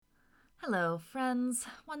Hello, friends.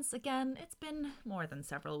 Once again, it's been more than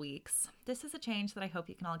several weeks. This is a change that I hope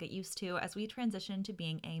you can all get used to as we transition to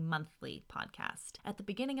being a monthly podcast. At the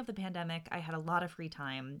beginning of the pandemic, I had a lot of free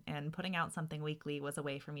time, and putting out something weekly was a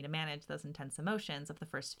way for me to manage those intense emotions of the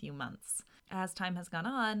first few months. As time has gone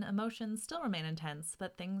on, emotions still remain intense,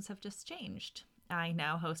 but things have just changed. I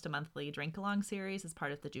now host a monthly drink along series as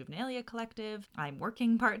part of the Juvenilia Collective. I'm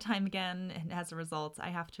working part time again, and as a result, I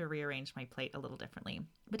have to rearrange my plate a little differently.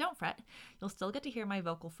 But don't fret, you'll still get to hear my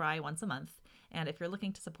vocal fry once a month. And if you're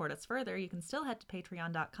looking to support us further, you can still head to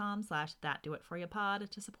patreon.com/thatdoitforyoupod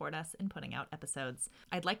to support us in putting out episodes.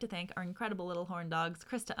 I'd like to thank our incredible little horn dogs,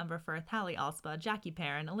 Krista Umberfirth, Hallie Alspa, Jackie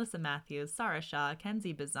Perrin, Alyssa Matthews, Sarah Shaw,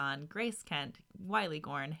 Kenzie Bazan, Grace Kent, Wiley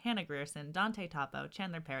Gorn, Hannah Grierson, Dante Topo,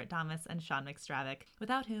 Chandler Parrott Thomas, and Sean McStravick,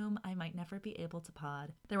 without whom I might never be able to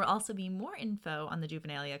pod. There will also be more info on the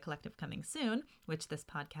Juvenilia Collective coming soon, which this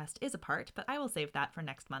podcast is a part, but I will save that for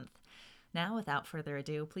next month. Now, without further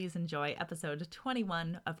ado, please enjoy episode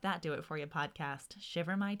 21 of That Do It For You podcast,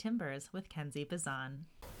 Shiver My Timbers with Kenzie Bazan.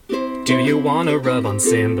 Do you wanna rub on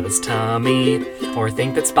Simba's tummy? Or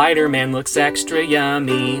think that Spider-Man looks extra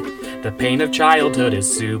yummy? The pain of childhood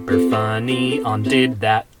is super funny on Did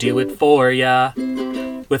That Do It For Ya?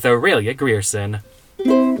 With Aurelia Grierson.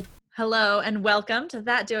 Hello and welcome to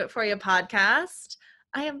That Do It For You podcast.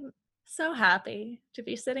 I am so happy to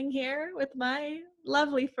be sitting here with my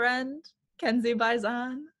lovely friend, Kenzie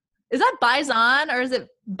Bazan. Is that Bison or is it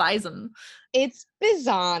Bison? It's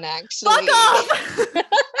Bizon, actually. Fuck off!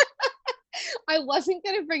 I wasn't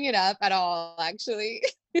going to bring it up at all, actually.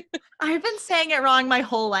 I've been saying it wrong my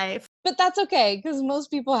whole life. But that's okay, because most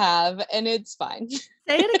people have, and it's fine. Say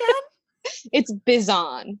it again? It's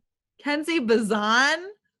Bizon. Kenzie Bazan?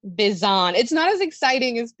 Bizon. It's not as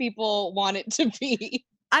exciting as people want it to be.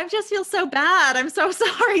 I just feel so bad. I'm so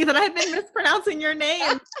sorry that I've been mispronouncing your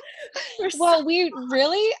name. Well, we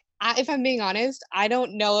really, if I'm being honest, I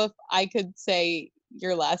don't know if I could say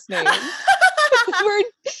your last name.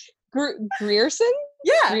 Grierson?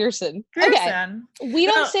 Yeah. Grierson. Grierson. Okay. We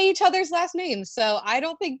don't say each other's last names, so I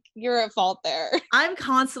don't think you're at fault there. I'm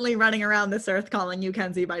constantly running around this earth calling you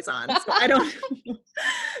Kenzie Bison. So I don't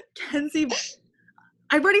Kenzie.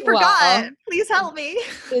 I've already forgot. Please help me.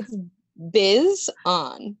 It's Biz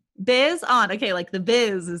on. Biz on. Okay, like the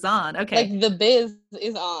biz is on. Okay. Like the biz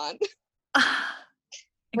is on.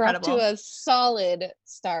 We're off to a solid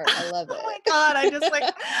start. I love it. Oh my god, I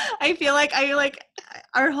feel like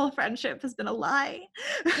our whole friendship has been a lie.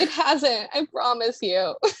 It hasn't, I promise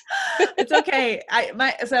you. It's okay.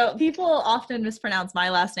 So people often mispronounce my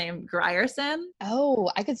last name Grierson. Oh,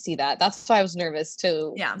 I could see that. That's why I was nervous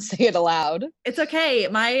to say it aloud. It's okay.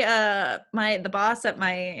 The boss at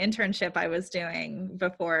my internship I was doing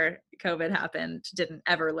before COVID happened didn't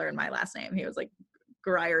ever learn my last name. He was like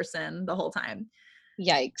Grierson the whole time.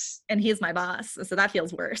 Yikes. And he's my boss, so that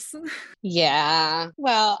feels worse. Yeah.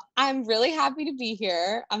 Well, I'm really happy to be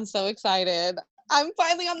here. I'm so excited. I'm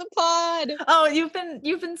finally on the pod. Oh, you've been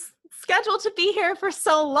scheduled to be here for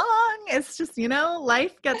so long. It's just,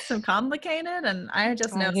 life gets so complicated, and I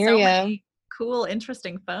just know so many cool,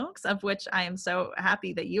 interesting folks, of which I am so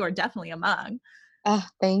happy that you are definitely among. Oh,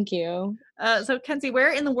 thank you. So Kenzie,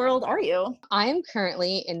 where in the world are you? I am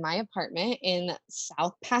currently in my apartment in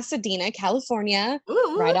South Pasadena, California,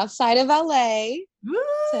 Ooh. right outside of LA. Ooh.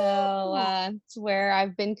 So it's where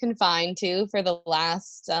I've been confined to for the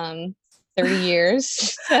last 30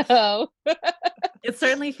 years. So it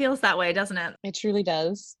certainly feels that way, doesn't it? It truly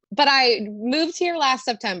does. But I moved here last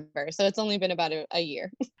September, so it's only been about a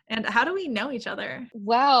year. And how do we know each other?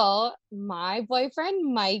 Well, my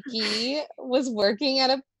boyfriend, Mikey, was working at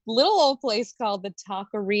a little old place called the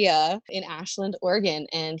Taqueria in Ashland, Oregon.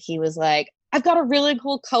 And he was like, I've got a really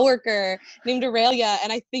cool coworker named Aurelia,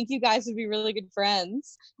 and I think you guys would be really good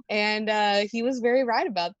friends. And he was very right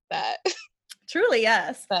about that. Truly,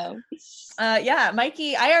 yes. So,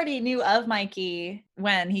 Mikey, I already knew of Mikey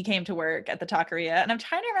when he came to work at the Taqueria, and I'm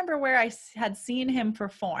trying to remember where I had seen him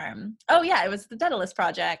perform. Oh, yeah, it was the Daedalus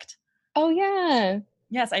Project. Oh, yeah.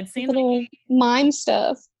 Yes, I'd seen little mime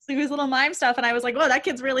stuff. So his little mime stuff, and I was like, whoa, that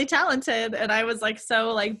kid's really talented, and I was like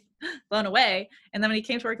so like blown away. And then when he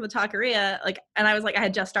came to work at the Taqueria, and I was like, I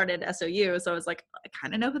had just started SOU, so I was like, I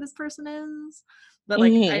kind of know who this person is, but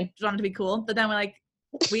like I just wanted to be cool. But then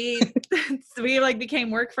we like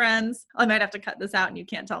became work friends. I might have to cut this out and you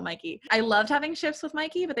can't tell Mikey. I loved having shifts with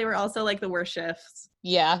Mikey, but they were also like the worst shifts.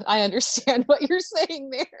 Yeah, I understand what you're saying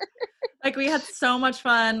there. Like we had so much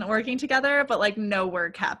fun working together, but like no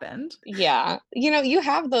work happened. Yeah. You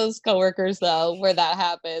have those coworkers though where that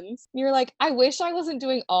happens. You're like, I wish I wasn't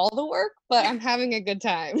doing all the work, but I'm having a good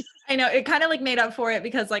time. I know it kind of like made up for it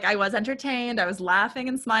because like I was entertained, I was laughing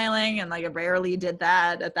and smiling, and like I rarely did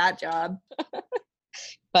that at that job.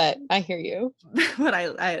 But I hear you. But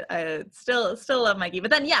I still love Mikey.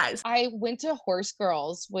 But then yes, I went to Horse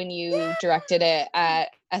Girls when you directed it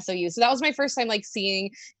at SOU. So that was my first time like seeing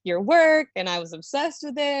your work, and I was obsessed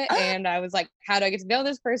with it. And I was like, how do I get to know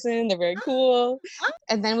this person? They're very cool.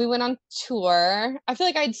 And then we went on tour. I feel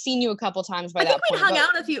like I'd seen you a couple times by that point.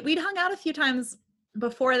 We'd hung out a few times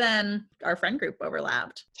before then. Our friend group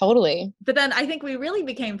overlapped. Totally. But then I think we really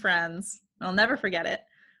became friends. I'll never forget it.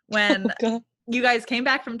 When God. you guys came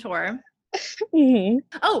back from tour. Mm-hmm.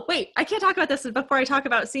 Oh, wait, I can't talk about this before I talk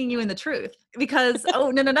about seeing you in The Truth because,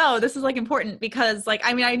 no, this is like important because like,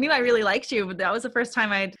 I mean, I knew I really liked you, but that was the first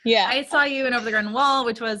time I saw you in Over the Garden Wall,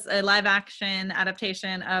 which was a live action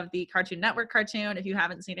adaptation of the Cartoon Network cartoon. If you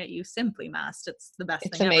haven't seen it, you simply must. It's the best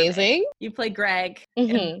thing ever made. It's amazing. You play Greg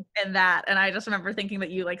in that. And I just remember thinking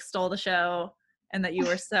that you like stole the show and that you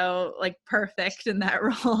were so like perfect in that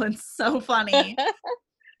role and so funny.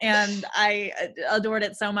 And I adored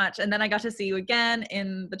it so much. And then I got to see you again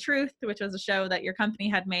in The Truth, which was a show that your company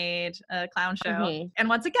had made, a clown show. And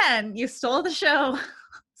once again, you stole the show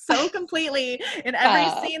so completely in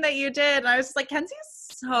every scene that you did. And I was just like, Kenzie's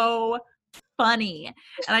so funny.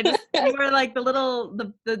 And I just, you were like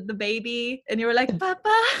the baby, and you were like,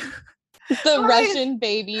 Papa. The Russian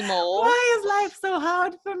baby mole. Why is life so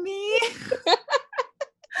hard for me?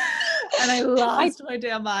 And I lost my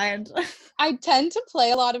damn mind. I tend to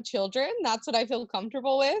play a lot of children. That's what I feel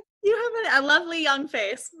comfortable with. You have a lovely young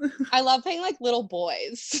face. I love playing like little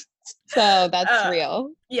boys. So that's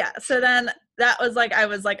real. Yeah. So then that was like, I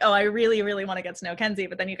was like, oh, I really, really want to get to know Kenzie.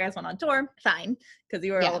 But then you guys went on tour. Fine. Because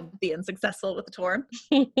you were all being successful with the tour.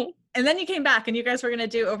 And then you came back and you guys were going to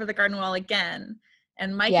do Over the Garden Wall again.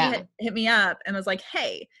 And Mikey hit me up and was like,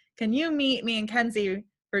 hey, can you meet me and Kenzie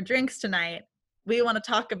for drinks tonight? We want to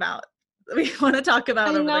talk about Over the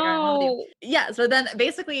Garden Wall. Yeah. So then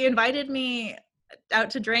basically you invited me out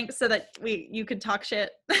to drink so that you could talk shit.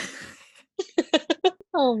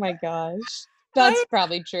 Oh my gosh. That's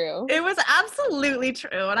probably true. It was absolutely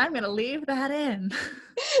true. And I'm going to leave that in.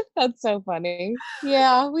 That's so funny.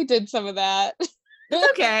 Yeah, we did some of that. It's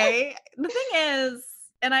okay. The thing is,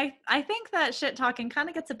 and I think that shit talking kind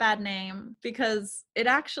of gets a bad name because it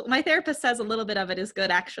actually, my therapist says a little bit of it is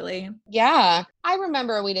good actually. Yeah. I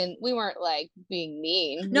remember we weren't like being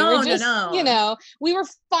mean. No. You know, we were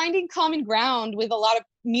finding common ground with a lot of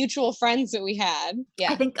mutual friends that we had.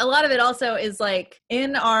 Yeah. I think a lot of it also is like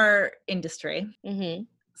in our industry. Mm-hmm.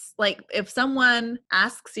 Like if someone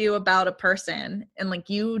asks you about a person and like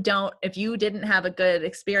if you didn't have a good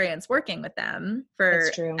experience working with them for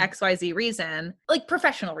XYZ reason, like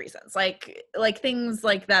professional reasons, like things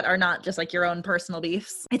like that are not just like your own personal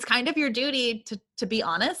beefs, it's kind of your duty to be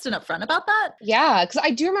honest and upfront about that. Yeah, because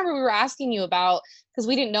I do remember we were asking you about, because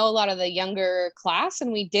we didn't know a lot of the younger class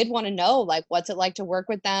and we did want to know like what's it like to work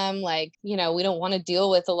with them, like, you know, we don't want to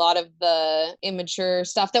deal with a lot of the immature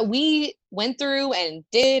stuff that we went through and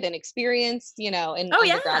did and experienced, you know, in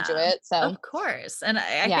undergraduate. So of course. And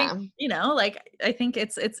I think, you know, like I think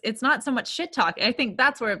it's not so much shit talking. I think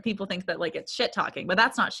that's where people think that like it's shit talking, but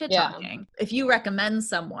that's not shit talking. If you recommend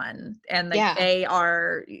someone and like they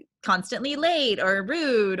are constantly late or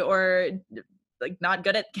rude or like not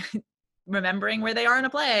good at remembering where they are in a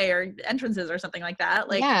play or entrances or something like that,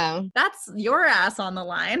 like that's your ass on the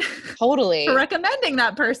line. Totally. For recommending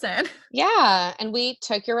that person. Yeah. And we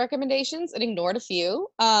took your recommendations and ignored a few,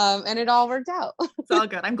 and it all worked out. It's all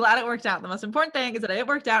good. I'm glad it worked out. The most important thing is that it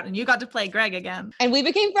worked out and you got to play Greg again. And we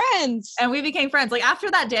became friends. Like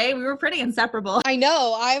after that day, we were pretty inseparable. I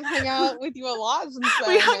know. I've hung out with you a lot since then.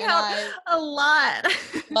 We hung out a lot.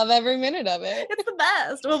 Love every minute of it. It's the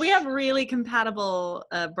best. Well, we have really compatible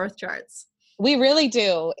birth charts. We really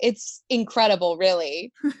do. It's incredible,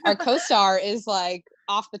 really. Our co-star is like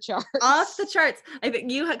off the charts. Off the charts. I think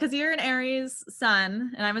because you're an Aries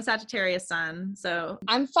sun and I'm a Sagittarius sun. So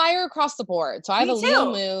I'm fire across the board. So I have a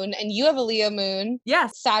Leo moon and you have a Leo moon.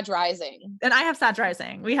 Yes. Sag rising. And I have Sag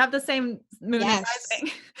rising. We have the same moon and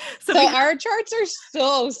rising. So our charts are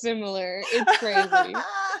so similar. It's crazy.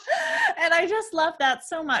 And I just love that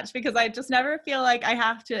so much because I just never feel like I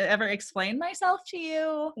have to ever explain myself to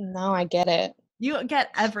you. No, I get it. You get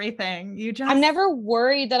everything. I'm never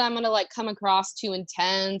worried that I'm going to like come across too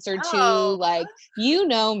intense or too like, you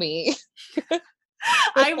know me.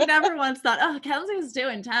 I've never once thought, oh, Kelsey's too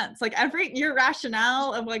intense. Like your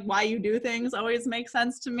rationale of like why you do things always makes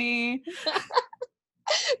sense to me.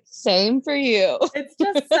 Same for you. It's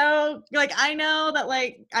just so like I know that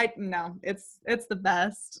like I no, it's the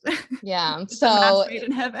best. Yeah. It's a match So made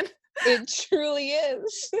in heaven. it truly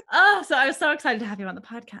is. Oh, so I was so excited to have you on the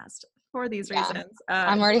podcast for these Yeah. reasons.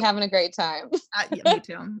 I'm already having a great time. Yeah, me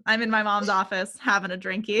too. I'm in my mom's office having a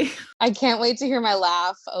drinky. I can't wait to hear my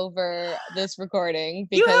laugh over this recording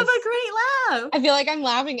You have because a great laugh. I feel like I'm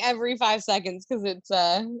laughing every 5 seconds because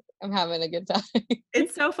I'm having a good time.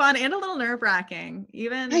 It's so fun and a little nerve-wracking.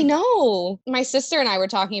 Even I know. My sister and I were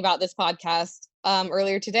talking about this podcast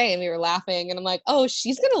earlier today and we were laughing and I'm like, oh,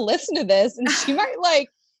 she's gonna listen to this and she might like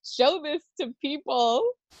show this to people.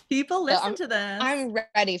 people listen to this. I'm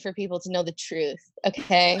ready for people to know the truth.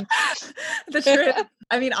 Okay. The truth.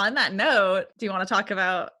 I mean, on that note, do you want to talk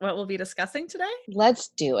about what we'll be discussing today? Let's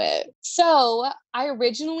do it. So I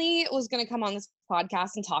originally was going to come on this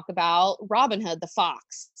podcast and talk about Robin Hood, the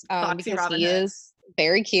fox, Foxy because Robin he Hood. is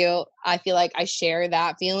very cute. I feel like I share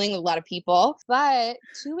that feeling with a lot of people. But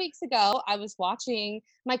 2 weeks ago, I was watching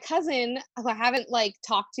my cousin, who I haven't like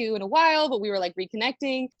talked to in a while, but we were like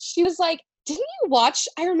reconnecting. She was like, didn't you watch?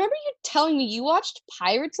 I remember you telling me you watched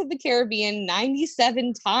Pirates of the Caribbean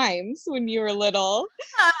 97 times when you were little.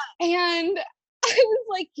 And I was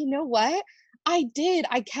like, you know what? I did.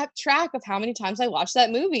 I kept track of how many times I watched that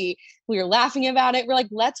movie. We were laughing about it. We're like,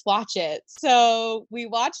 let's watch it. So we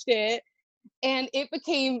watched it. And it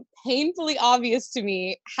became painfully obvious to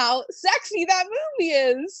me how sexy that movie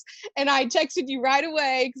is. And I texted you right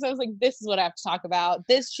away because I was like, this is what I have to talk about.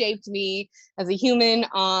 This shaped me as a human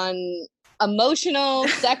on emotional,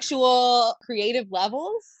 sexual, creative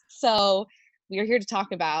levels. So we are here to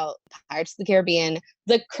talk about Pirates of the Caribbean,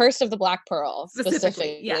 The Curse of the Black Pearl,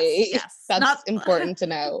 specifically. Yes. That's important to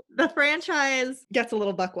know. The franchise gets a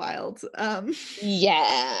little buck wild.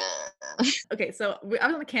 Yeah. Okay, so I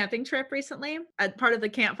was on a camping trip recently. Part of the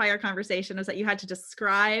campfire conversation was that you had to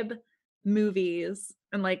describe movies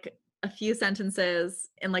in like a few sentences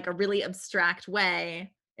in like a really abstract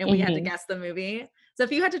way, and we had to guess the movie. So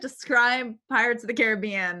if you had to describe Pirates of the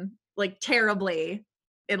Caribbean like terribly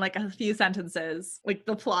in like a few sentences, like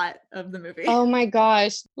the plot of the movie. Oh my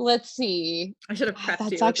gosh. Let's see. I should have prepped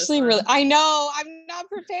you. That's actually really, I know, I'm not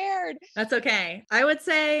prepared. That's okay. I would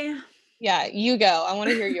say. Yeah, you go. I want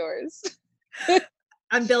to hear yours.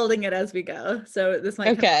 I'm building it as we go. So this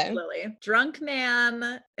might Okay. come slowly. Drunk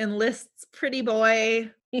man enlists pretty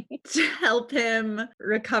boy to help him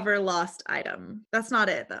recover lost item. That's not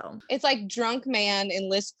it though. It's like drunk man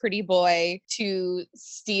enlists pretty boy to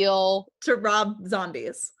steal, To rob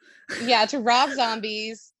zombies. yeah, to rob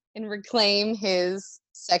zombies and reclaim his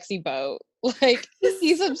sexy boat. Like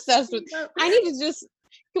he's obsessed with. I need to just.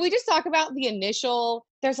 Can we just talk about the initial?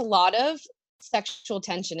 There's a lot of sexual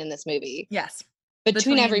tension in this movie. Yes.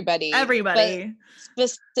 Between everybody. Everybody.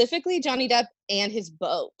 But specifically Johnny Depp and his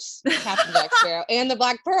boat, Captain Jack Sparrow, and the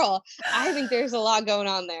Black Pearl. I think there's a lot going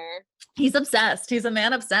on there. He's obsessed. He's a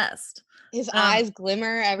man obsessed. His eyes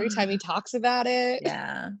glimmer every time he talks about it.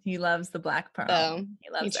 Yeah, he loves the Black Pearl. So, he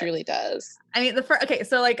loves he truly does. I mean, okay,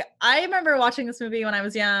 so like I remember watching this movie when I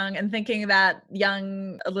was young and thinking that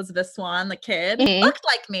young Elizabeth Swann, the kid, looked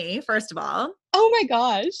like me, first of all. Oh my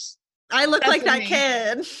gosh. I look like that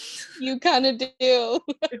kid. You kind of do.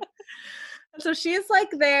 So she's like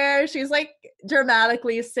there, she's like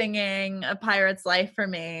dramatically singing A Pirate's Life for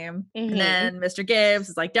me. And then Mr. Gibbs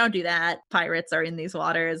is like, don't do that. Pirates are in these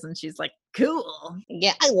waters. And she's like, cool.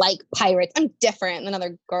 Yeah, I like pirates. I'm different than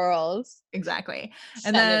other girls. Exactly.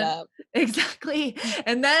 And then exactly.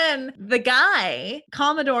 And then the guy,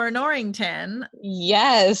 Commodore Norrington,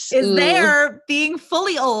 yes, is there being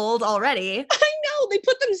fully old already. I know. They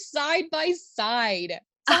put them side by side.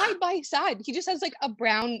 Side by side. He just has like a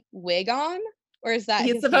brown wig on. Or is that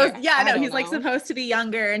he's supposed hair? yeah, no, he's like supposed to be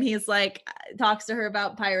younger, and he's like talks to her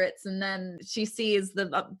about pirates, and then she sees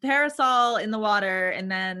the parasol in the water, and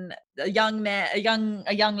then a young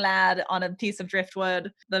lad on a piece of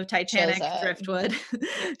driftwood, the Titanic driftwood,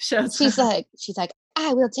 shows she's like,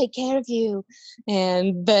 I will take care of you.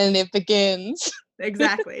 And then it begins.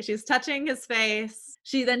 Exactly. She's touching his face.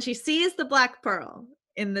 She sees the Black Pearl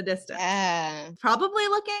in the distance. Yeah. Probably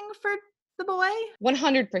looking for the boy.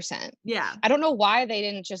 100%. Yeah. I don't know why they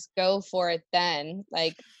didn't just go for it then.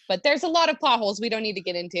 Like, but there's a lot of plot holes we don't need to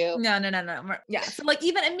get into. No. Yeah. So like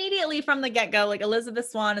even immediately from the get-go, like Elizabeth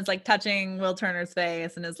Swann is like touching Will Turner's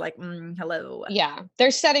face and is like, hello. Yeah.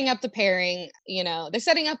 They're setting up the pairing, they're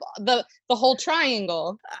setting up the whole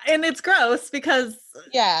triangle. And it's gross because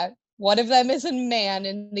yeah. One of them is a man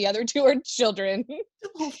and the other two are children.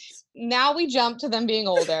 Now we jump to them being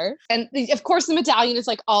older. And of course the medallion is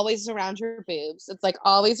like always around her boobs. It's like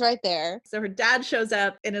always right there. So her dad shows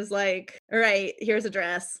up and is like, all right, here's a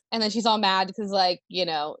dress. And then she's all mad because like,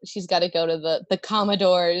 she's got to go to the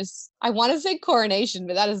Commodore's. I want to say coronation,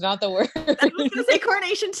 but that is not the word. I was going to say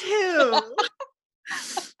coronation too.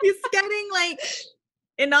 He's getting like,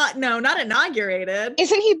 not inaugurated.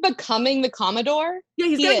 Isn't he becoming the Commodore? Yeah,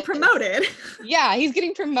 he's getting promoted. Yeah, he's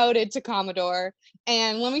getting promoted to Commodore.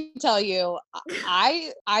 And let me tell you,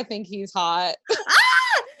 I think he's hot.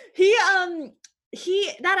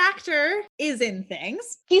 That actor is in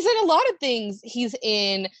things. He's in a lot of things. He's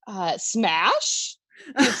in Smash.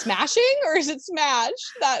 Is it Smashing or is it Smash?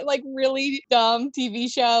 That like really dumb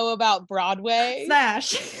TV show about Broadway.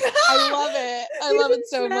 Smash. I love it. I love it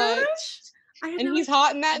so much. And he's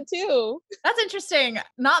hot in that too. That's interesting.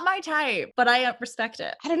 Not my type, but I respect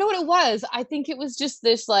it. I don't know what it was. I think it was just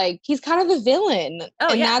this like, he's kind of the villain. Oh,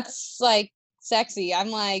 and yeah. That's like sexy.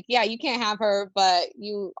 I'm like, yeah, you can't have her, but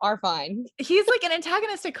you are fine. He's like an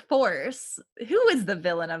antagonistic force. Who is the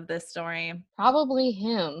villain of this story? Probably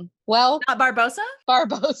him. Well, not Barbossa?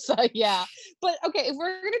 Barbossa, yeah. But okay, if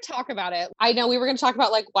we're going to talk about it, I know we were going to talk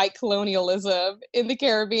about like white colonialism in the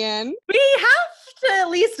Caribbean. We have to at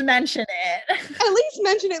least mention it. At least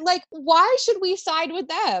mention it. Like, why should we side with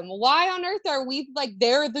them? Why on earth are we like,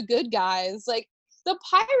 they're the good guys? Like, the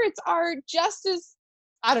pirates are just as,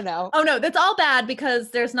 I don't know. Oh no, that's all bad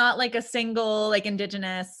because there's not like a single like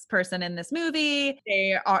indigenous person in this movie.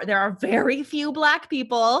 There are very few Black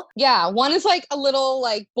people. Yeah, one is like a little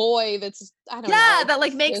like boy that's I don't know. Yeah, that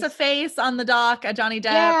like makes a face on the dock at Johnny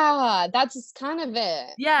Depp. Yeah, that's kind of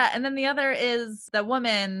it. Yeah, and then the other is the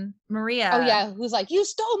woman, Maria. Oh yeah, who's like, you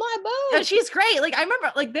stole my boat. And she's great. Like I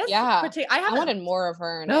remember like this. Yeah, I wanted more of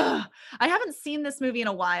her. I haven't seen this movie in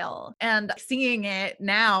a while, and seeing it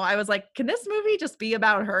now, I was like, can this movie just be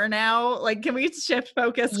about her now? Like, can we shift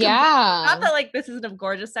focus? Yeah. Not that like this isn't a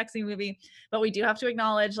gorgeous, sexy movie, but we do have to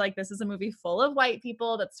acknowledge like this is a movie full of white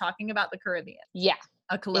people that's talking about the Caribbean. Yeah.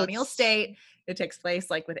 A colonial state. It takes place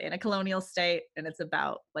like within a colonial state, and it's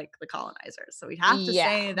about like the colonizers. So we have to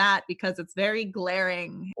say that because it's very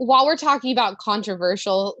glaring. While we're talking about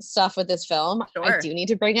controversial stuff with this film, I do need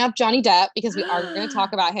to bring up Johnny Depp because we are going to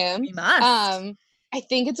talk about him. We must. I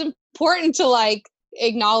think it's important to like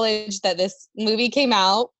acknowledge that this movie came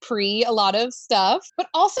out pre a lot of stuff, but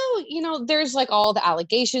also, there's like all the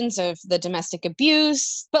allegations of the domestic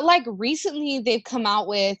abuse, but like recently he's come out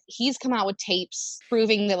with tapes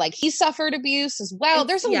proving that like he suffered abuse as well.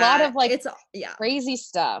 There's a lot of like crazy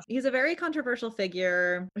stuff. He's a very controversial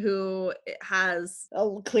figure who has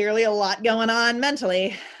clearly a lot going on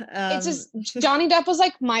mentally. It's just Johnny Depp was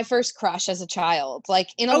like my first crush as a child, like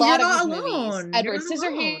in a lot of his movies. Edward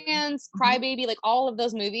Scissorhands, Crybaby, like all of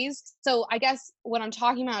those movies. So I guess when I'm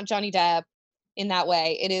talking about Johnny Depp in that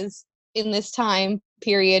way, it is in this time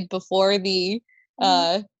period before the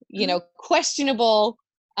questionable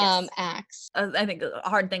acts. I think a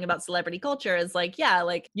hard thing about celebrity culture is like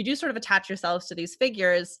you do sort of attach yourselves to these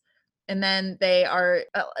figures, and then they are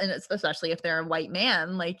and especially if they're a white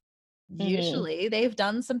man, like usually they've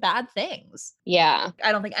done some bad things. Yeah.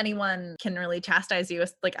 I don't think anyone can really chastise you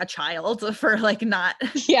as like a child for like not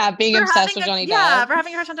being obsessed with Johnny Depp. Yeah, for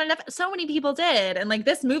having a crush on Johnny Depp. So many people did. And like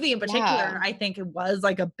this movie in particular, I think it was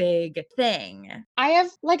like a big thing. I have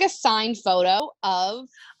like a signed photo of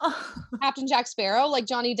Captain Jack Sparrow, like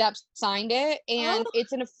Johnny Depp signed it, and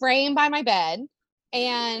it's in a frame by my bed.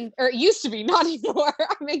 Or it used to be, not anymore.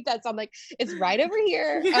 I make that sound like it's right over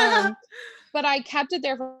here. Yeah. But I kept it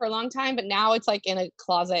there for a long time, but now it's like in a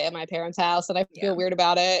closet at my parents' house and I feel weird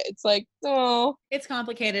about it. It's like, oh. It's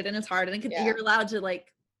complicated and it's hard, and you're allowed to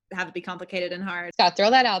like have it be complicated and hard. Gotta throw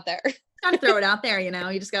that out there. Gotta throw it out there,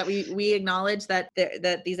 you just got, we acknowledge that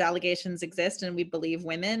that these allegations exist, and we believe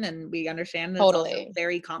women, and we understand that it's also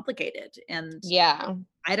very complicated. And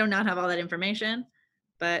I do not have all that information,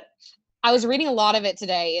 but I was reading a lot of it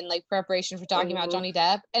today in like preparation for talking about Johnny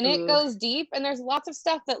Depp, and it goes deep, and there's lots of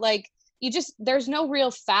stuff that like there's no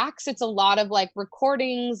real facts. It's a lot of like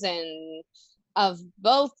recordings and of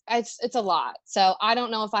both. It's a lot. So I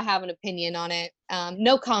don't know if I have an opinion on it.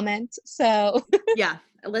 No comment. So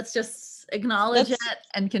let's just acknowledge it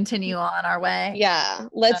and continue on our way. Yeah.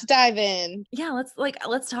 Let's dive in. Yeah.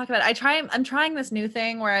 Let's talk about it. I'm trying this new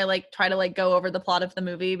thing where I like try to like go over the plot of the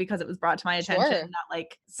movie because it was brought to my attention that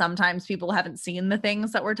like sometimes people haven't seen the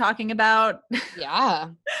things that we're talking about. Yeah.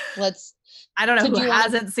 I don't know So who do you wanna-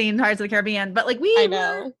 hasn't seen Pirates of the Caribbean, but like I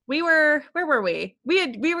know. where were we? We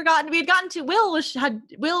had gotten to Will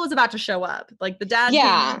was about to show up. Like the dad came in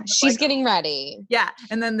Yeah, and was she's like, getting ready. yeah,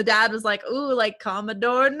 and then the dad was like, "Ooh, like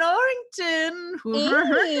Commodore Norrington."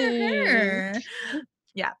 Mm.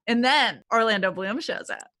 Yeah, and then Orlando Bloom shows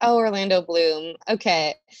up. Oh, Orlando Bloom.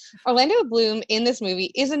 Okay. Orlando Bloom in this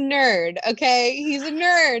movie is a nerd. Okay. He's a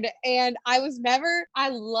nerd. And I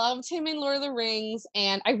loved him in Lord of the Rings.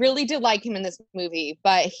 And I really did like him in this movie,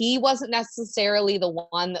 but he wasn't necessarily the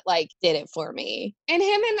one that like did it for me. And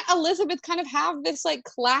him and Elizabeth kind of have this like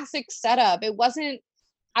classic setup.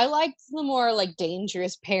 I liked the more like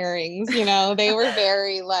dangerous pairings, they were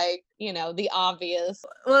very like, the obvious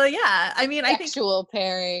Well, yeah, I mean, I think sexual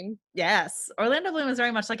pairing. yes, Orlando Bloom is very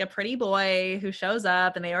much like a pretty boy who shows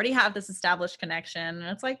up, and they already have this established connection. And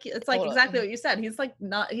it's like Totally. exactly what you said. He's like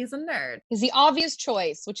he's a nerd. He's the obvious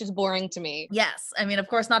choice, which is boring to me. Yes, I mean, of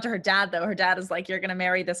course, not to her dad though. Her dad is like, "You're gonna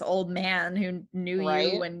marry this old man who knew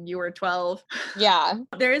Right? you when you were 12." Yeah.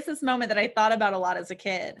 There is this moment that I thought about a lot as a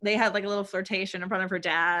kid. They had like a little flirtation in front of her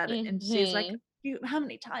dad, and she's like, how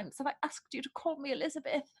many times have I asked you to call me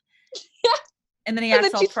Elizabeth? And then he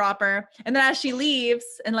acts all proper. And then as she leaves,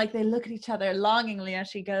 and like they look at each other longingly as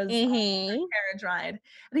she goes on her carriage ride,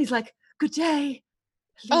 and he's like, "Good day."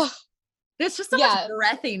 Oh, there's just so much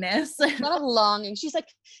breathiness. A lot of longing. She's like,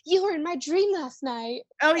 "You were in my dream last night."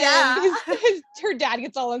 Oh yeah. And her dad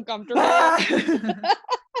gets all uncomfortable.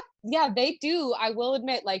 Yeah, they do. I will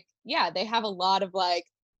admit, like, yeah, they have a lot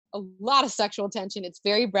of sexual tension. It's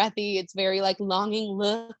very breathy. It's very like longing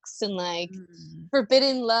looks and like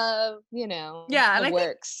forbidden love, Yeah, and it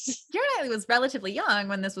works. Keira Knightley was relatively young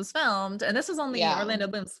when this was filmed, and this was only Orlando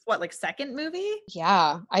Bloom's second movie?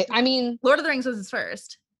 Yeah. I mean, Lord of the Rings was his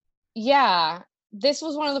first. Yeah. This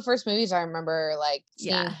was one of the first movies I remember like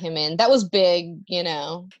seeing him in. That was big,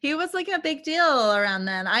 He was like a big deal around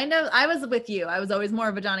then. I know I was with you. I was always more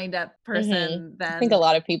of a Johnny Depp person than I think a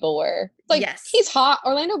lot of people were. Like, he's hot.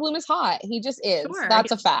 Orlando Bloom is hot. He just is. Sure.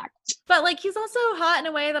 That's a fact. But like he's also hot in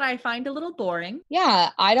a way that I find a little boring. Yeah,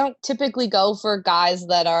 I don't typically go for guys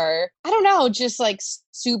that are, I don't know, just like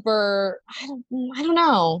super, I don't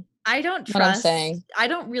know. I don't trust. What I'm saying. I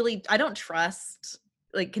don't trust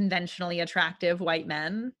like conventionally attractive white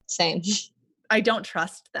men. Same. I don't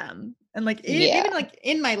trust them. And like even like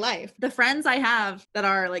in my life, the friends I have that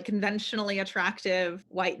are like conventionally attractive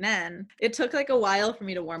white men, it took like a while for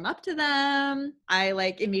me to warm up to them. I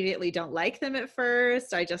like immediately don't like them at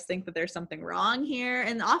first. I just think that there's something wrong here.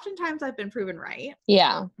 And oftentimes I've been proven right.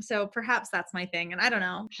 Yeah. So perhaps that's my thing. And I don't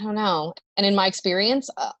know. And in my experience,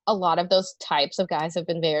 a lot of those types of guys have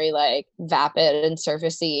been very like vapid and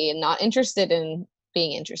surfacey and not interested in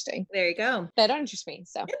being interesting. There you go. That don't interest me.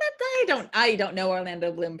 So I don't know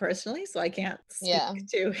Orlando Bloom personally, so I can't speak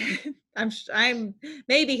to I'm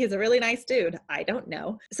maybe he's a really nice dude. I don't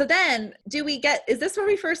know. So then is this where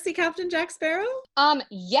we first see Captain Jack Sparrow?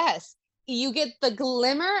 Yes. You get the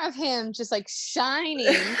glimmer of him just like shining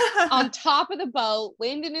on top of the boat,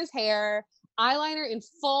 wind in his hair, eyeliner in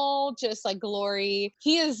full just like glory.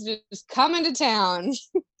 He is just coming to town.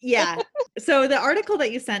 Yeah. So the article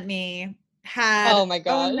that you sent me had oh my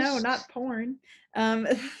gosh. Oh no, not porn.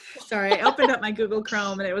 Sorry, I opened up my Google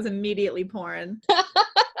Chrome and it was immediately porn.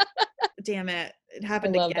 Damn it. It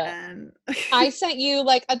happened again. I sent you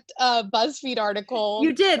like a BuzzFeed article.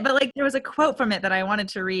 You did, but like there was a quote from it that I wanted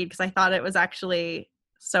to read because I thought it was actually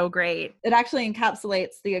so great. It actually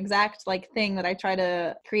encapsulates the exact like thing that I try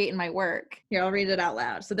to create in my work. Here, I'll read it out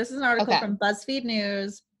loud. So this is an article from BuzzFeed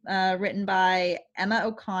News, written by Emma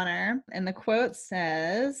O'Connor, and the quote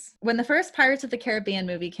says, "When the first Pirates of the Caribbean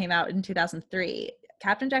movie came out in 2003,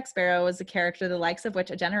 Captain Jack Sparrow was a character the likes of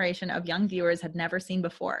which a generation of young viewers had never seen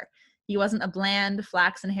before. He wasn't a bland,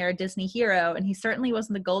 flaxen-haired Disney hero, and he certainly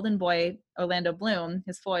wasn't the golden boy Orlando Bloom,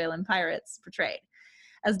 his foil in Pirates, portrayed.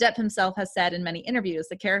 As Depp himself has said in many interviews,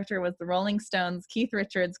 the character was the Rolling Stones' Keith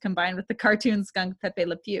Richards combined with the cartoon skunk Pepe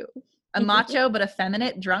Le Pew. A macho but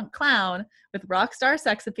effeminate drunk clown with rock star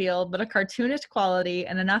sex appeal but a cartoonish quality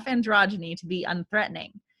and enough androgyny to be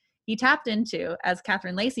unthreatening. He tapped into, as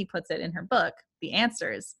Catherine Lacey puts it in her book, The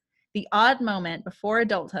Answers, the odd moment before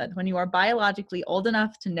adulthood when you are biologically old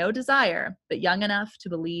enough to know desire but young enough to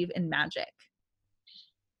believe in magic."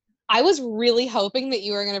 I was really hoping that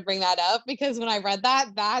you were going to bring that up because when I read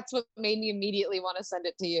that, that's what made me immediately want to send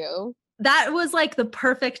it to you. That was like the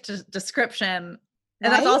perfect description.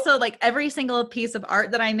 And that's also like every single piece of art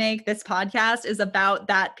that I make, this podcast is about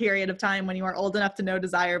that period of time when you are old enough to know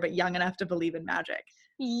desire, but young enough to believe in magic.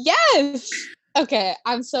 Yes. Okay.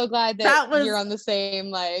 I'm so glad that you're on the same,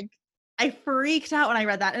 like. I freaked out when I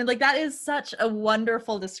read that. And like, that is such a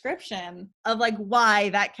wonderful description of like why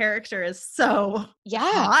that character is so Yeah.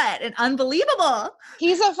 hot and unbelievable.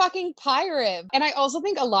 He's a fucking pirate. And I also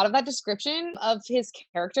think a lot of that description of his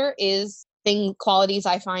character is qualities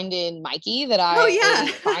I find in Mikey that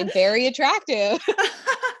I find very attractive.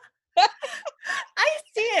 I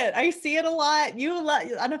see it. I see it a lot. You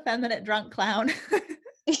an effeminate drunk clown.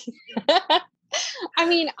 I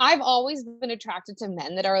mean, I've always been attracted to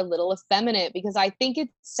men that are a little effeminate because I think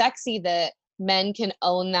it's sexy that men can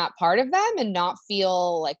own that part of them and not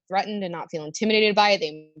feel like threatened and not feel intimidated by it.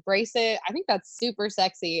 They embrace it. I think that's super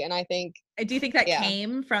sexy. And I think, do you think that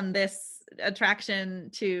came from this attraction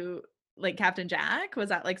to like Captain Jack? Was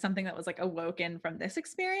that like something that was like awoken from this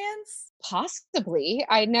experience? Possibly.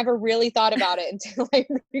 I never really thought about it until I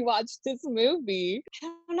rewatched this movie.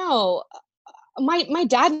 I don't know. My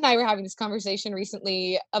dad and I were having this conversation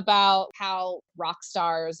recently about how rock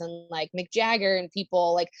stars and like Mick Jagger and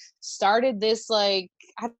people like started this like,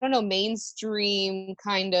 I don't know, mainstream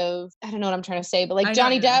kind of, I don't know what I'm trying to say, but like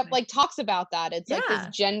Johnny Depp like talks about that. It's like this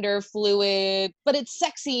gender fluid, but it's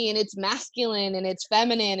sexy and it's masculine and it's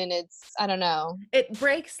feminine and it's, I don't know. It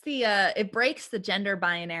breaks the gender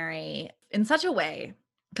binary in such a way,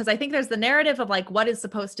 because I think there's the narrative of like what is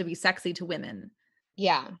supposed to be sexy to women.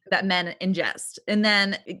 Yeah. That men ingest. And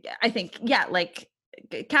then I think, like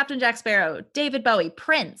Captain Jack Sparrow, David Bowie,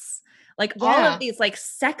 Prince, like all of these like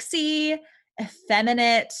sexy,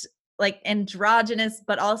 effeminate, like androgynous,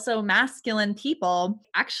 but also masculine people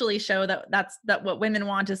actually show that what women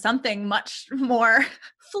want is something much more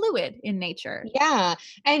fluid in nature. Yeah.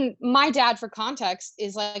 And my dad, for context,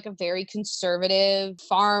 is like a very conservative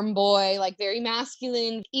farm boy, like very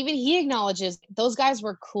masculine. Even he acknowledges those guys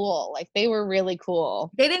were cool. Like they were really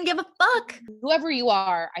cool. They didn't give a fuck. Whoever you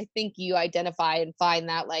are, I think you identify and find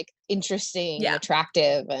that like interesting and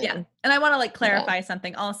attractive. And, and I want to like clarify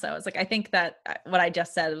something also. It's like, I think that what I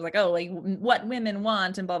just said was like, oh, like what women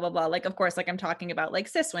want and blah, blah, blah. Like, of course, like I'm talking about like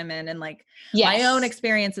cis women and like my own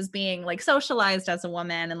experience as being like socialized as a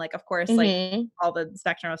woman. And like, of course, like all the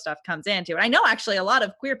spectrum of stuff comes into it. I know actually a lot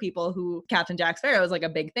of queer people who Captain Jack Sparrow is like a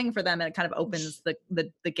big thing for them. And it kind of opens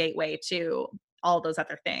the gateway to all those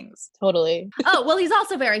other things. Totally. Oh, well, he's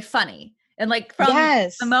also very funny. And like from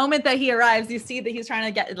the moment that he arrives, you see that he's trying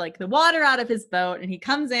to get like the water out of his boat, and he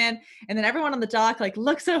comes in, and then everyone on the dock like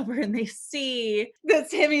looks over and they see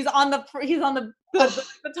that's him. He's on the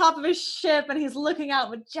top of his ship, and he's looking out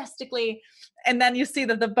majestically. And then you see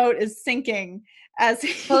that the boat is sinking as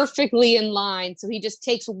perfectly in line. So he just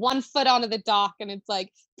takes 1 foot onto the dock, and it's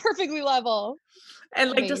like perfectly level. And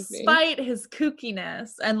like, despite his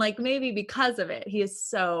kookiness, and like maybe because of it, he is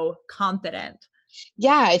so confident.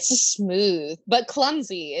 Yeah, it's just smooth but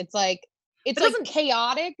clumsy. It's like like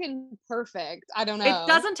chaotic and perfect. I don't know. It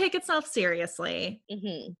doesn't take itself seriously,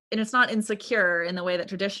 and it's not insecure in the way that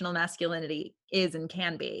traditional masculinity is and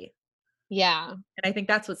can be. Yeah, and I think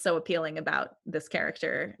that's what's so appealing about this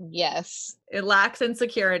character. Yes, it lacks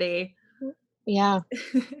insecurity. Yeah,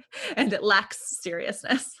 and it lacks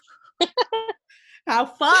seriousness. How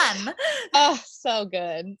fun. Oh, so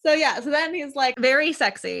good. So then he's like very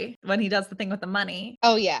sexy when he does the thing with the money.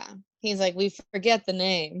 Oh yeah. He's like, we forget the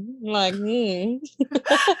name. I'm like,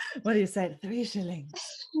 What do you say? 3 shillings.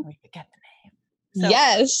 We forget the name. So,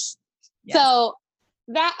 yes. So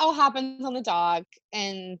that all happens on the dock,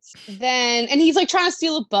 and he's like trying to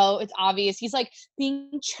steal a boat. It's obvious. He's like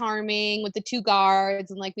being charming with the 2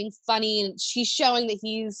 guards and like being funny, and she's showing that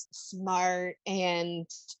he's smart, and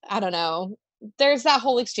I don't know. There's that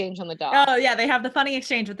whole exchange on the dock. Oh yeah, they have the funny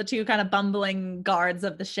exchange with the 2 kind of bumbling guards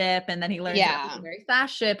of the ship, and then he learns that it's a very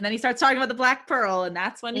fast ship, and then he starts talking about the Black Pearl, and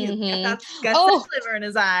that's when he's got that sliver in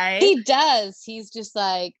his eye. He does. He's just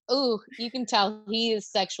like, oh, you can tell he is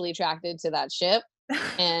sexually attracted to that ship,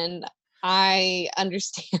 and I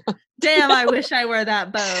understand. Damn, I wish I were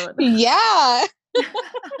that boat. Yeah.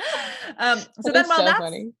 So then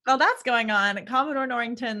while that's going on, Commodore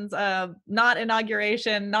Norrington's not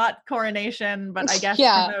inauguration, not coronation, but I guess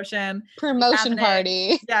promotion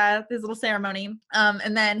party. Yeah, his little ceremony.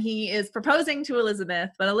 And then he is proposing to Elizabeth,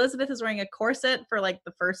 but Elizabeth is wearing a corset for like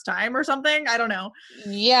the first time or something. I don't know.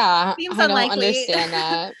 Yeah, seems I unlikely. don't understand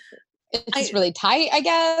that. It's really tight, I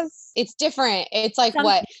guess. It's different. It's like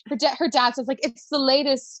what her dad says, like, it's the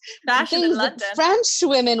latest fashion in London. French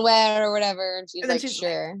women wear or whatever. And she's like,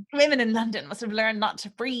 sure. Like, women in London must have learned not to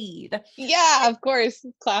breathe. Yeah, of course.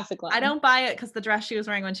 Classic line. I don't buy it because the dress she was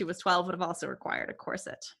wearing when she was 12 would have also required a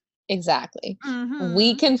corset. Exactly. Mhm.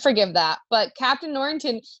 We can forgive that. But Captain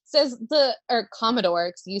Norrington says or Commodore,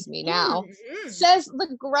 excuse me now, says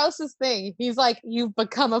the grossest thing. He's like, "You've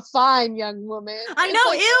become a fine young woman." I It's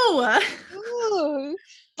like, know, ooh.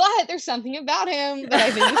 But there's something about him that I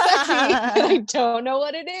think is sexy. And I don't know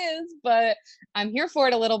what it is, but I'm here for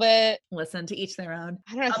it a little bit. Listen, to each their own.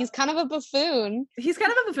 I don't know. He's kind of a buffoon. He's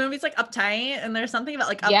kind of a buffoon. He's like uptight, and there's something about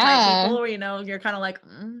like uptight Yeah. people where you're kind of like,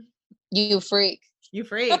 You freak. you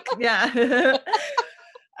freak, yeah.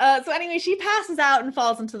 So anyway, she passes out and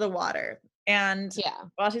falls into the water, and Yeah.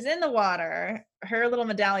 while she's in the water, her little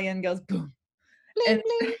medallion goes boom. Bling, And,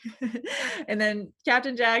 bling. and then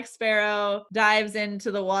Captain Jack Sparrow dives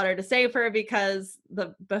into the water to save her because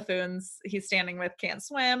the buffoons he's standing with can't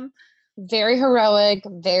swim. Very heroic,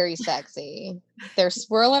 very sexy. They're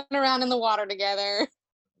swirling around in the water together.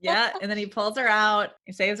 Yeah, and then he pulls her out,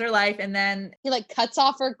 he saves her life, and then He like cuts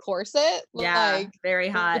off her corset, yeah, like very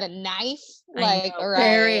hot. with a knife. I Like, know, all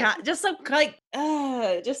very right. hot. Just so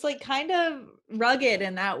just like kind of rugged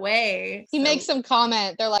in that way. He makes some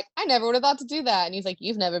comment. They're like, I never would have thought to do that. And he's like,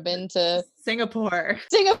 you've never been to Singapore.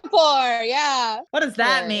 Singapore. Yeah. What does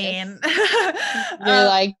that Hilarious. mean? You're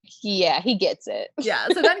like, yeah, he gets it. Yeah.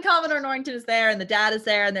 So then Commodore Norrington is there and the dad is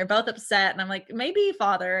there and they're both upset. And I'm like, maybe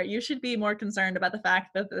father, you should be more concerned about the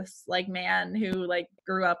fact that this like man who like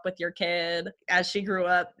grew up with your kid as she grew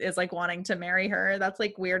up is like wanting to marry her. That's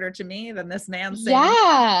like weirder to me than this man saying.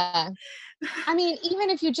 Yeah. I mean, even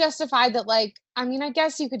if you justify that, like, I mean, I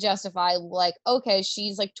guess you could justify like, okay,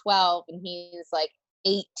 she's like 12 and he's like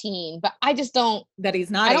 18, but I just don't that he's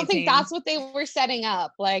not I don't 18. think that's what they were setting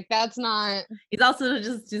up. Like, that's not. He's also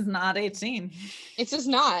just not 18. It's just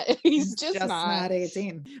not. He's just not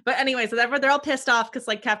 18. But anyway, so they're all pissed off because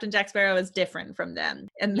like Captain Jack Sparrow is different from them.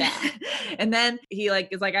 And then, and then he like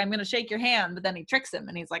is like, I'm gonna shake your hand, but then he tricks him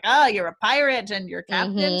and he's like, oh, you're a pirate and you're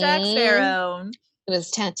Captain Jack Sparrow. It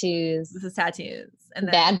was tattoos. This is tattoos. And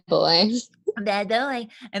then, bad boy. Bad boy.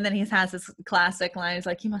 And then he has this classic line. He's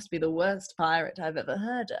like, you must be the worst pirate I've ever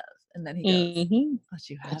heard of. And then he goes,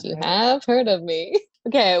 but you have heard of me.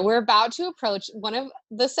 Okay, we're about to approach one of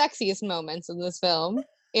the sexiest moments in this film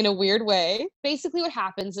in a weird way. Basically what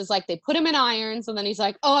happens is like they put him in irons and then he's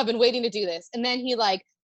like, oh, I've been waiting to do this. And then he like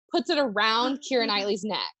puts it around Keira Knightley's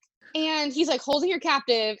neck. And he's like holding her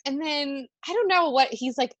captive. And then I don't know what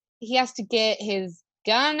he's like, he has to get his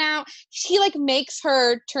gun out. He like makes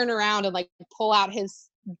her turn around and like pull out his,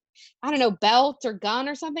 I don't know, belt or gun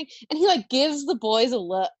or something. And he like gives the boys a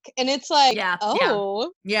look. And it's like, yeah.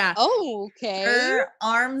 Oh, okay. Her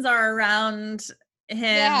arms are around him.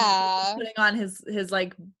 Yeah. Putting on his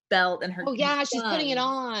like belt and her. Oh yeah, she's putting it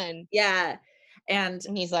on. Yeah. And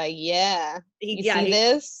he's like, yeah. You see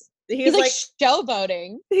this? He's like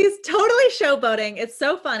showboating. He's totally showboating. It's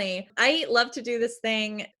so funny. I love to do this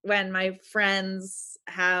thing when my friends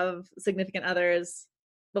have significant others.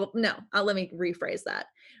 Well, no, let me rephrase that.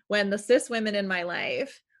 When the cis women in my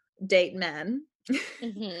life date men,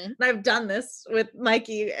 and I've done this with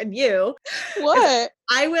Mikey and you. What?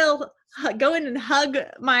 I will go in and hug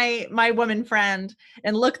my woman friend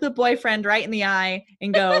and look the boyfriend right in the eye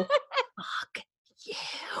and go, fuck you.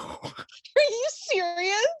 Are you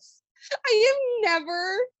serious?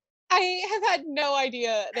 I have had no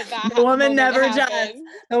idea that the woman never does.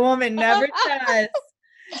 The woman never does.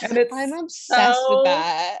 And I'm obsessed with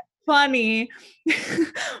that. Funny.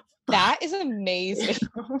 That is amazing.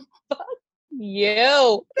 Fuck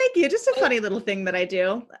you. Thank you. Just a funny little thing that I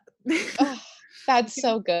do. Oh, that's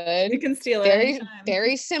so good. You can steal it.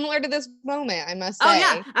 Very similar to this moment, I must say. Oh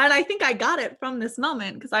yeah, and I think I got it from this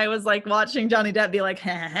moment because I was like watching Johnny Depp be like,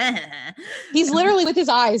 he's literally with his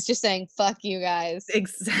eyes just saying, "Fuck you guys."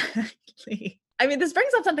 Exactly. I mean, this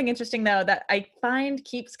brings up something interesting though that I find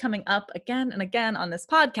keeps coming up again and again on this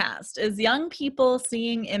podcast is young people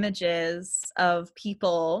seeing images of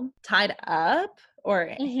people tied up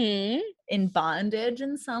or in bondage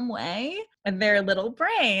in some way and their little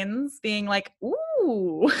brains being like,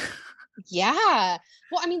 ooh. Yeah.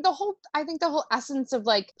 Well, I mean, I think the whole essence of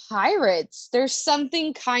like pirates, there's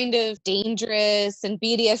something kind of dangerous and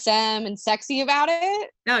BDSM and sexy about it.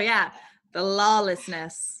 Oh yeah. The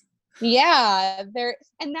lawlessness. Yeah,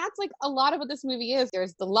 and that's like a lot of what this movie is.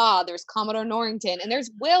 There's the law, there's Commodore Norrington, and there's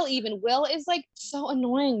Will even. Will is like so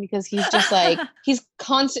annoying because he's just like, he's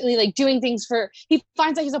constantly like doing things he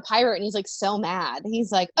finds out he's a pirate and he's like so mad.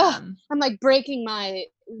 He's like, oh, I'm like breaking my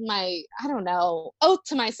I don't know, oath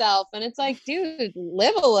to myself. And it's like, dude,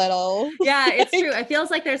 live a little. Yeah, it's true. It feels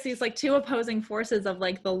like there's these like two opposing forces of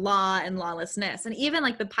like the law and lawlessness. And even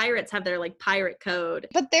like the pirates have their like pirate code.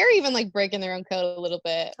 But they're even like breaking their own code a little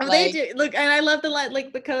bit. Oh, they do. Look, and I love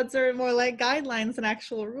like the codes are more like guidelines than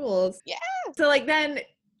actual rules. Yeah. So like then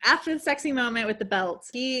after the sexy moment with the belt,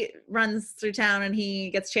 he runs through town and he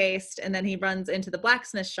gets chased, and then he runs into the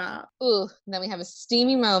blacksmith shop. Ooh, and then we have a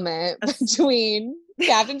steamy moment between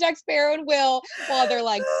Captain Jack Sparrow and Will while they're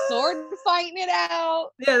like sword fighting it out.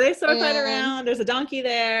 Yeah, they sword fight around. There's a donkey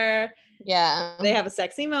there. Yeah. They have a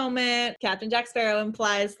sexy moment. Captain Jack Sparrow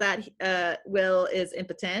implies that Will is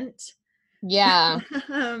impotent. Yeah.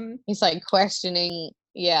 He's like questioning.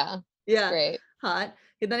 Yeah. Yeah. Great. Hot.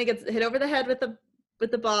 And then he gets hit over the head with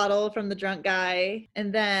the bottle from the drunk guy,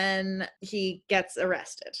 and then he gets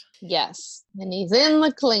arrested. Yes. And he's in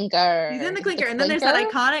the clinker. He's in the clinker. And then there's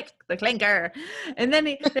that iconic clinker. And then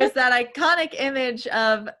there's that iconic image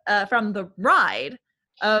of from the ride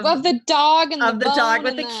of the dog and the dog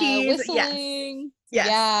with the keys. Whistling. Yes.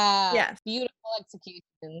 Yeah. Yes. Beautiful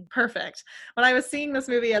execution. Perfect. When I was seeing this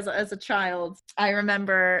movie as a child, I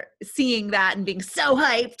remember seeing that and being so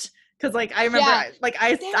hyped. Cause like, I remember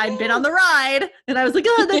I'd been on the ride and I was like,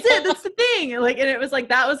 oh, that's it. That's the thing. And it was like,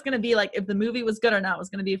 that was going to be like, if the movie was good or not, was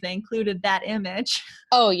going to be if they included that image.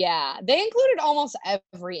 Oh yeah. They included almost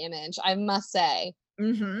every image, I must say.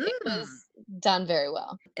 Mm-hmm. It was done very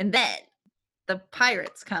well. And then the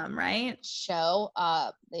pirates come, right? Show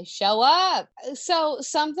up. They show up. So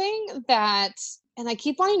something that, and I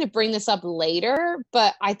keep wanting to bring this up later,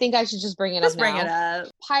 but I think I should just bring it up now. Bring it up.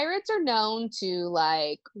 Pirates are known to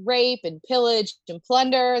like rape and pillage and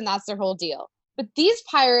plunder, and that's their whole deal. But these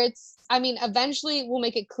pirates, I mean, eventually will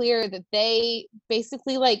make it clear that they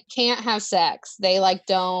basically like can't have sex. They like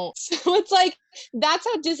don't. So it's like, that's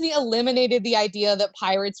how Disney eliminated the idea that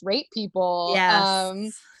pirates rape people.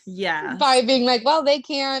 Yes. Yeah. By being like, well, they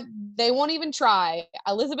won't even try.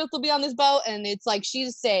 Elizabeth will be on this boat and it's like,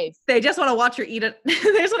 she's safe. They just want to watch her eat it. They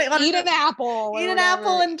just want to eat an apple. Eat an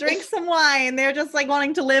apple and drink some wine. They're just like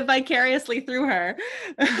wanting to live vicariously through her.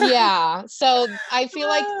 Yeah. So I feel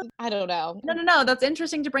like, I don't know. No. That's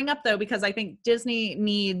interesting to bring up though, because I think Disney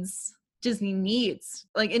needs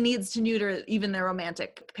like it needs to neuter even their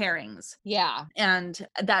romantic pairings. Yeah. And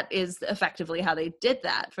that is effectively how they did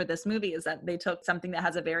that for this movie, is that they took something that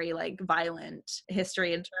has a very like violent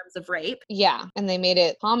history in terms of rape. Yeah. And they made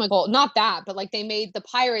it comical. Not that, but like they made the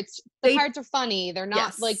pirates are funny. They're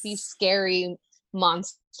not like these scary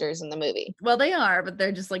monsters in the movie. Well, they are, but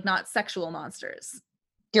they're just like not sexual monsters.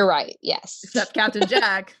 You're right. Yes. Except Captain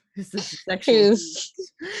Jack. He's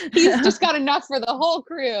just got enough for the whole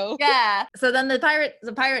crew. Yeah. So then the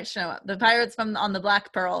pirates show up. The pirates on the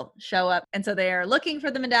Black Pearl show up. And so they're looking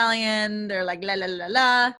for the medallion. They're like, la, la, la,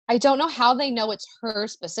 la. I don't know how they know it's her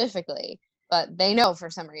specifically, but they know for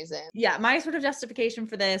some reason. Yeah. My sort of justification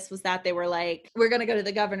for this was that they were like, we're going to go to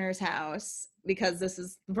the governor's house because this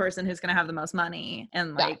is the person who's going to have the most money.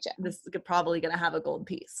 And like, this is probably going to have a gold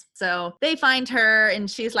piece. So they find her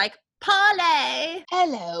and she's like, Polly.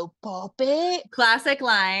 Hello, Poppy. Classic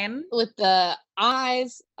line. With the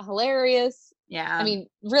eyes. Hilarious. Yeah. I mean,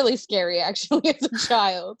 really scary actually as a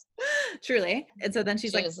child. Truly. And so then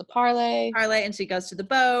she's like, the parlay. And she goes to the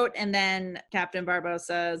boat. And then Captain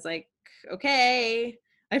Barbossa is like, okay.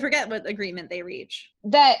 I forget what agreement they reach.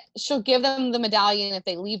 That she'll give them the medallion if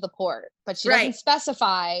they leave the port. But she doesn't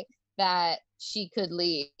specify that she could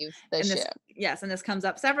leave the ship. Yes, and this comes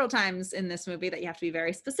up several times in this movie that you have to be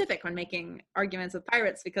very specific when making arguments with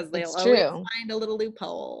pirates because they'll always find a little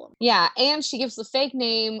loophole. Yeah, and she gives the fake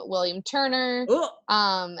name William Turner. Ooh.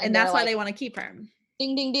 And that's why they want to keep her.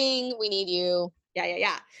 Ding, ding, ding, we need you.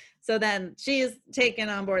 Yeah. So then she's taken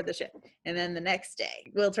on board the ship. And then the next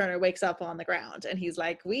day, Will Turner wakes up on the ground and he's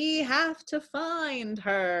like, we have to find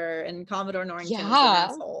her. And Commodore Norrington is an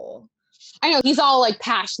asshole. I know, he's all like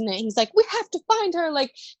passionate. He's like, we have to find her.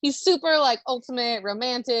 Like, he's super like ultimate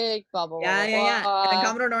romantic, blah, blah, blah. Yeah. And then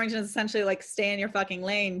Commodore Norrington is essentially like, stay in your fucking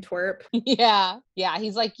lane, twerp. Yeah.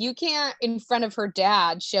 He's like, you can't in front of her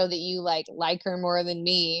dad show that you like her more than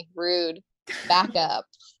me. Rude. Back up.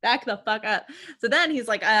 Back the fuck up. So then he's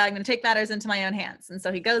like, I'm going to take matters into my own hands. And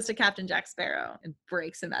so he goes to Captain Jack Sparrow and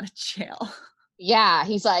breaks him out of jail. Yeah,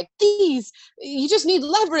 he's like, you just need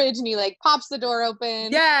leverage. And he like pops the door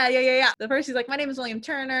open. Yeah. The first he's like, my name is William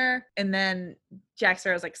Turner. And then Jack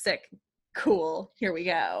Sparrow's like, sick. Cool. Here we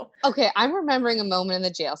go. Okay, I'm remembering a moment in the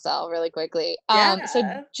jail cell really quickly. Yeah.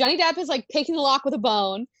 So Johnny Depp is like picking the lock with a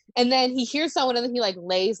bone. And then he hears someone and then he like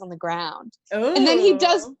lays on the ground. Ooh. And then he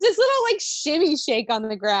does this little like shimmy shake on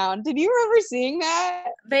the ground. Did you remember seeing that?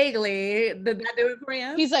 Vaguely. Did that do it for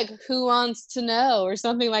you? He's like, who wants to know? Or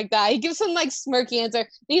something like that. He gives some like smirky answer.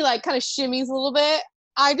 He like kind of shimmies a little bit.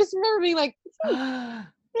 I just remember being like,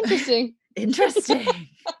 interesting. Interesting.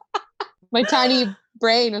 My tiny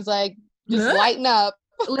brain was like, just lighten up.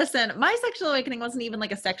 Listen, my sexual awakening wasn't even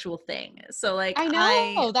like a sexual thing. So like I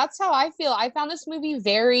know. That's how I feel. I found this movie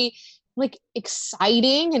very like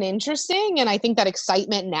exciting and interesting. And I think that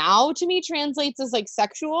excitement now to me translates as like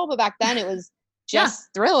sexual, but back then it was just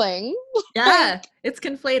thrilling. Yeah, it's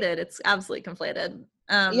conflated. It's absolutely conflated.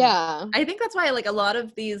 Yeah. I think that's why like a lot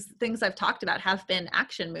of these things I've talked about have been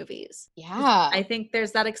action movies. Yeah. I think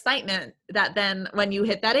there's that excitement that then when you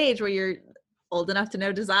hit that age where you're old enough to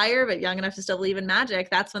know desire, but young enough to still believe in magic,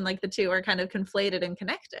 that's when like the two are kind of conflated and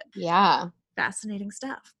connected. Yeah. Fascinating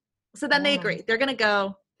stuff. So then they agree. They're going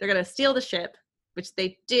to steal the ship, which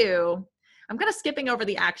they do. I'm kind of skipping over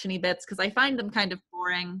the action-y bits because I find them kind of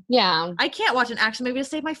boring. Yeah. I can't watch an action movie to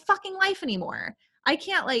save my fucking life anymore. I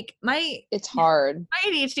can't like it's hard.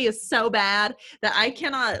 My ADHD is so bad that I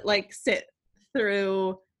cannot like sit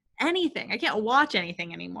through anything. I can't watch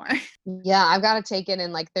anything anymore. Yeah, I've got to take it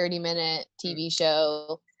in like 30-minute TV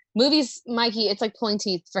show. Movies, Mikey, it's like pulling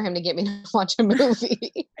teeth for him to get me to watch a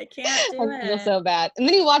movie. I can't do I feel it. so bad. And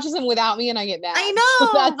then he watches them without me and I get mad. I know.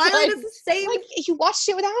 So that's Violet like, is the same. like, you watched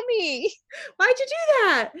it without me. Why'd you do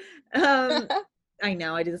that? I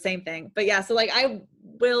know, I do the same thing. But yeah, so like I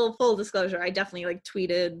will, full disclosure, I definitely like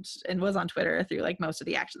tweeted and was on Twitter through like most of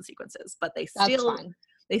the action sequences, but they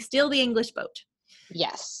steal the English boat.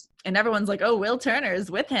 Yes. And everyone's like, oh, Will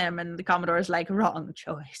Turner's with him. And the Commodore's like, wrong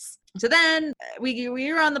choice. So then we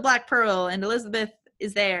were on the Black Pearl and Elizabeth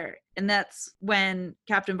is there. And that's when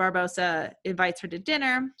Captain Barbossa invites her to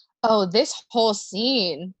dinner. Oh, this whole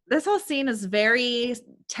scene. This whole scene is very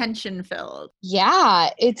tension filled.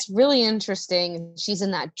 Yeah, it's really interesting. She's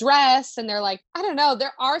in that dress and they're like, I don't know,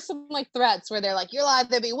 there are some like threats where they're like, you'll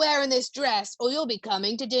either be wearing this dress or you'll be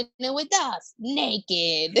coming to dinner with us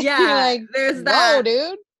naked. Yeah, like, there's that. Whoa,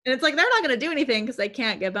 dude. And it's like, they're not going to do anything because they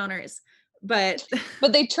can't get boners. But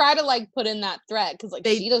they try to like put in that threat because like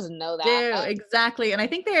she doesn't know that. Do, exactly. And I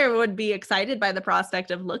think they would be excited by the prospect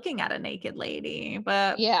of looking at a naked lady.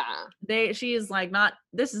 But yeah, she's like,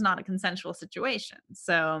 this is not a consensual situation.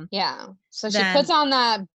 So yeah. So she puts on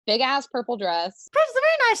that big ass purple dress. It's a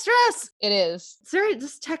very nice dress. It is. It's very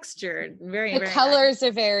just textured. Very, the very colors nice.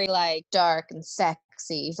 Are very like dark and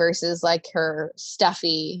sexy versus like her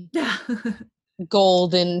stuffy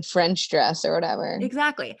golden French dress or whatever.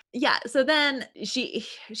 Exactly. Yeah. So then she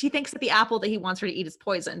thinks that the apple that he wants her to eat is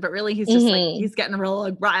poison, but really he's just like, he's getting real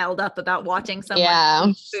like, riled up about watching someone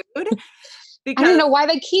eat food. Because I don't know why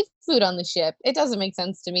they keep food on the ship. It doesn't make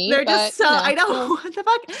sense to me. They're just so, I know, what the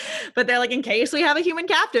fuck? But they're like, in case we have a human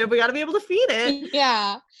captive, we got to be able to feed it.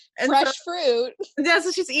 Yeah. And fresh fruit. Yeah,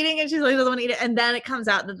 so she's eating it. She's like, doesn't want to eat it. And then it comes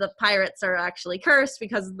out that the pirates are actually cursed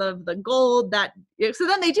because of the gold that. So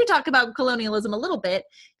then they do talk about colonialism a little bit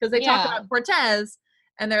because they talk about Cortez,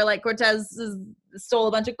 and they're like, Cortez stole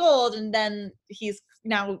a bunch of gold, and then he's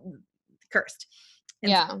now cursed.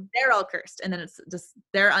 And so they're all cursed, and then it's just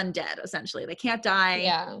they're undead essentially. They can't die.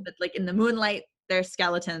 Yeah. But like in the moonlight, they're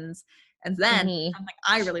skeletons. And then something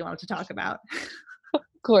I really wanted to talk about. Of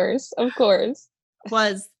course.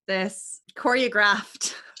 Was this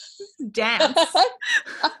choreographed dance. And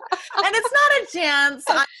it's not a dance.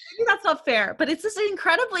 I think that's not fair, but it's this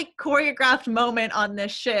incredibly choreographed moment on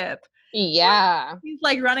this ship. Yeah. He's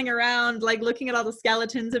like running around, like looking at all the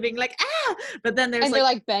skeletons and being like, ah! But then they're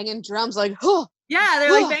like banging drums, like, oh. Yeah,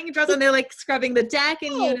 they're like banging drums and they're like scrubbing the deck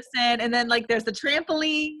in unison. And then like there's the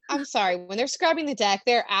trampoline. I'm sorry, when they're scrubbing the deck,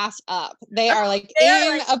 they're ass up. They are like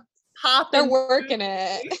they're working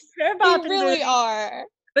it. They really are.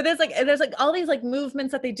 But there's like all these like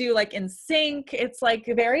movements that they do like in sync. It's like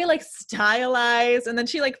very like stylized, and then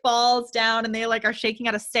she like falls down and they like are shaking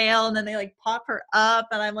at a sail and then they like pop her up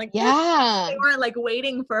and I'm like, yeah, they weren't like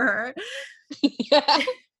waiting for her. Yeah.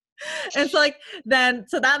 And so like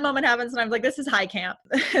so that moment happens and I'm like, this is high camp.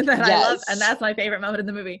 And then I love, and that's my favorite moment in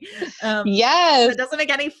the movie. Yes. It doesn't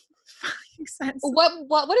make any fucking sense.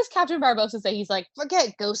 What does Captain Barbossa say? He's like,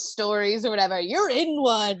 forget ghost stories or whatever. You're in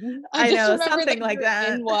one. I know, something like that.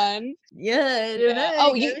 In one. Yeah.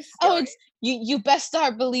 Oh, it's you best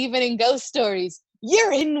start believing in ghost stories.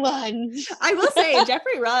 You're in one. I will say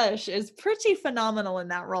Jeffrey Rush is pretty phenomenal in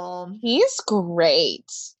that role. He's great.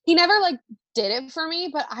 He never like did it for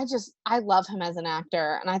me, but I love him as an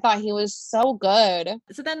actor and I thought he was so good.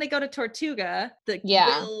 So then they go to Tortuga,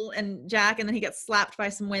 Will and Jack, and then he gets slapped by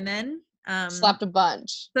some women. Slapped a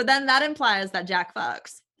bunch. So then that implies that Jack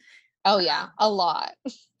fucks. Oh yeah, a lot.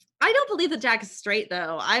 I don't believe that Jack is straight,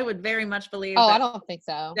 though. I would very much believe Oh, that I don't think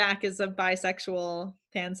so. Jack is a bisexual,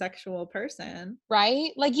 pansexual person.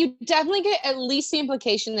 Right? Like you definitely get at least the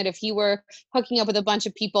implication that if he were hooking up with a bunch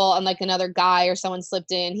of people and like another guy or someone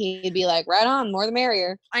slipped in, he'd be like, right on, more the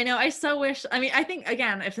merrier. I know. I so wish. I mean, I think,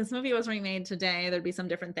 again, if this movie was remade today, there'd be some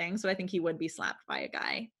different things, but I think he would be slapped by a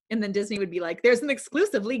guy. And then Disney would be like, there's an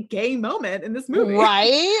exclusively gay moment in this movie.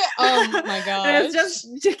 Right? Oh my And it's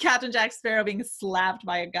gosh. just Captain Jack Sparrow being slapped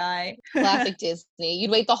by a guy. Classic Disney.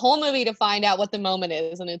 You'd wait the whole movie to find out what the moment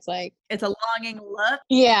is. And it's like, It's a longing look.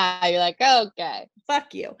 yeah, you're like, okay.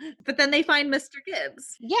 Fuck you. But then they find Mr.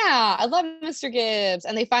 Gibbs. Yeah, I love Mr. Gibbs.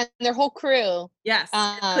 And they find their whole crew. Yes.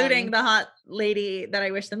 Including the hot lady that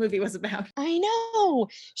I wish the movie was about. I know.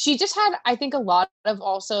 She just had, I think, a lot of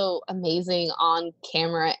also amazing on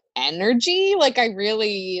camera energy. Like, I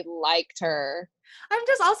really liked her. I'm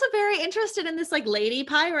just also very interested in this like lady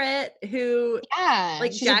pirate who Yeah.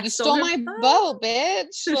 like She's Jack like, you stole my boat, bitch.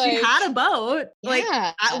 So like, she had a boat. Like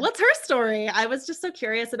yeah. what's her story? I was just so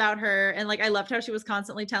curious about her, and like I loved how she was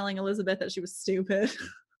constantly telling Elizabeth that she was stupid.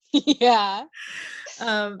 Yeah.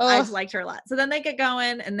 I just liked her a lot. So then they get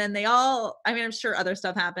going, and then they all, I mean, I'm sure other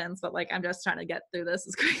stuff happens, but like I'm just trying to get through this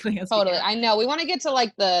as quickly as Totally. we can. I know. We want to get to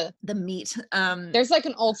like the meat. there's like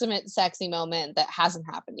an ultimate sexy moment that hasn't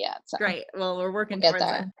happened yet. So Great. Well, we're working We'll get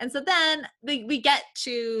towards there. it. And so then we get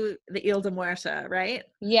to the Ile de Muerta, right?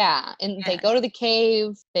 yeah. And they Yeah. go to the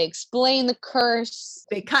cave, they explain the curse.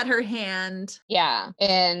 They cut her hand. Yeah.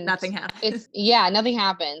 And Nothing happens. it's nothing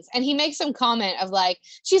happens. And he makes some comment of like,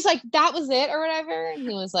 she's like, that was it or whatever. And he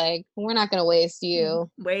was like, we're not gonna waste you.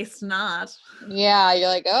 Waste not. Yeah, you're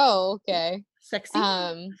like, oh, okay. Sexy.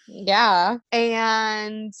 Yeah.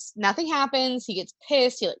 And nothing happens. He gets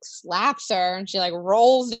pissed, he like slaps her and she like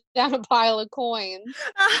rolls down a pile of coins.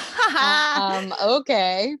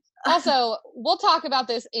 Okay. Also, we'll talk about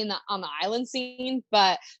this on the island scene,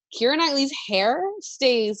 but Keira Knightley's hair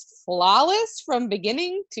stays flawless from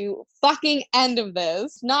beginning to fucking end of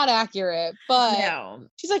this. Not accurate, but No.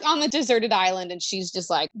 she's like on the deserted island and she's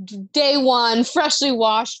just like day one, freshly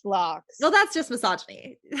washed locks. Well, that's just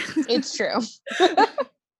misogyny. It's true.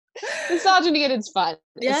 Misogyny at its finest.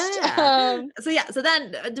 Yeah. So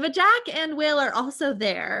then but Jack and Will are also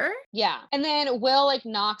there. Yeah. And then Will like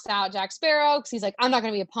knocks out Jack Sparrow because he's like, I'm not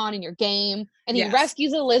going to be a pawn in your game. And he Yes.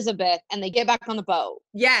 rescues Elizabeth and they get back on the boat.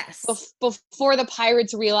 Yes. Before the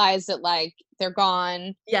pirates realize that like they're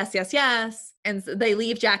gone. Yes. And so they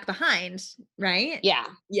leave Jack behind, right? Yeah.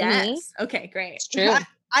 Yes. Okay, great. It's true.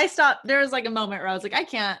 I stopped. There was like a moment where I was like, I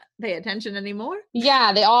can't pay attention anymore.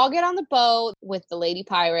 Yeah. They all get on the boat with the lady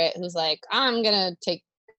pirate who's like, I'm going to take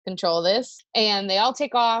control of this. And they all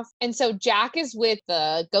take off. And so Jack is with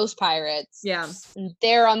the ghost pirates. Yeah. And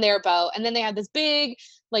they're on their boat. And then they have this big,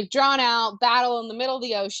 like drawn out battle in the middle of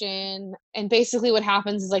the ocean. And basically what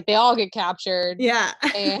happens is like they all get captured. Yeah.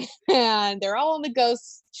 and they're all on the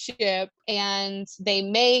ghost ship. And they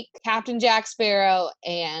make Captain Jack Sparrow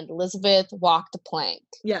and Elizabeth walk the plank.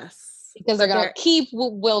 Yes. Because they're going to keep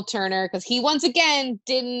Will Turner because he once again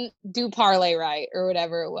didn't do parlay right or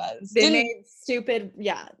whatever it was. They made stupid.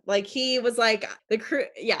 Yeah. Like he was like the crew.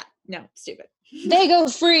 Yeah. No, stupid. They go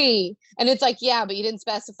free. And it's like, yeah, but you didn't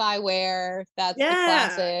specify where. That's the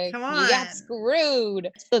classic. Come on. You got screwed.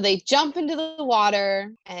 So they jump into the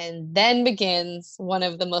water and then begins one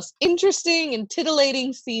of the most interesting and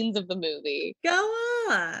titillating scenes of the movie. Go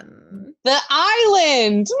on. The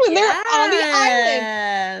island. When they're on the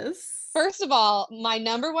island. Yes. First of all, my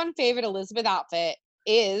number one favorite Elizabeth outfit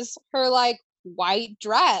is her like white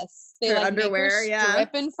dress. They Her like underwear, make her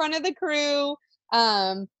strip in front of the crew.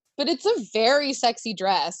 But it's a very sexy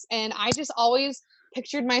dress. And I just always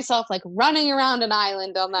pictured myself like running around an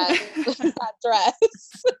island on that, that dress.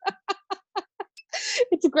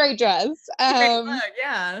 It's a great dress. Great look,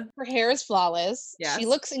 yeah. Her hair is flawless. Yes. She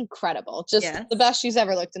looks incredible. Just Yes. the best she's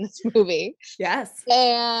ever looked in this movie. Yes.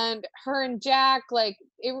 And her and Jack, like,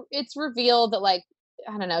 it's revealed that, like,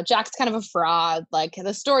 I don't know, Jack's kind of a fraud. Like,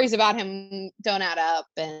 the stories about him don't add up.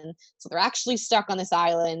 And so they're actually stuck on this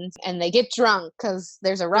island and they get drunk because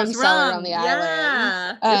there's a rum cellar on the island.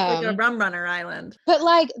 Yeah. It's like a rum runner island. But,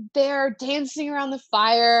 like, they're dancing around the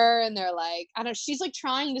fire and they're like, I don't know, she's like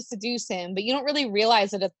trying to seduce him, but you don't really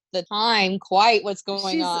realize it at the time quite what's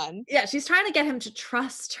going on. Yeah, she's trying to get him to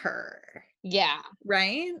trust her. Yeah.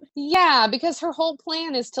 Right? Yeah, because her whole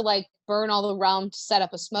plan is to like burn all the rum to set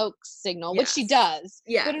up a smoke signal, which she does.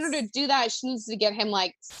 Yes. But in order to do that, she needs to get him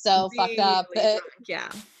like so fucked up Really that drunk,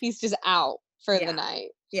 yeah. he's just out for the night.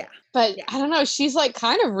 Yeah. But Yeah. I don't know, she's like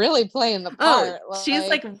kind of really playing the Oh, part. she's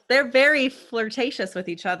like, they're very flirtatious with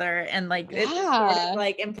each other, and like it's sort of yeah.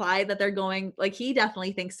 like implied that they're going, like he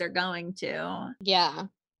definitely thinks they're going to. Yeah.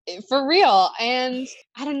 For real. And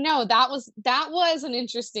I don't know, that was an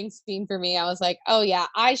interesting scene for me. I was like, "Oh yeah,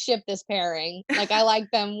 I ship this pairing. Like I like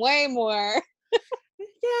them way more."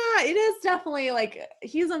 Yeah, it is definitely like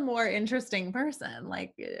he's a more interesting person.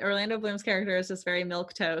 Like Orlando Bloom's character is just very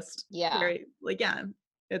milk toast. Yeah. Very like yeah,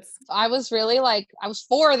 it's I was really like I was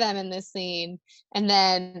for them in this scene. And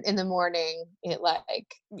then in the morning, it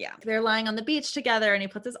like yeah. They're lying on the beach together and he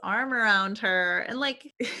puts his arm around her and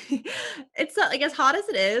like it's not like as hot as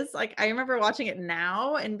it is. Like I remember watching it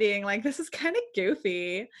now and being like, this is kind of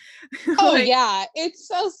goofy. oh Like yeah, it's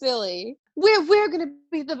so silly. We're gonna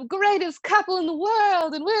be the greatest couple in the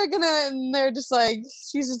world, and we're gonna and they're just like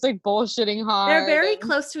she's just like bullshitting they're hard. very And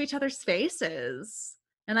close to each other's faces.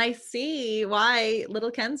 And I see why little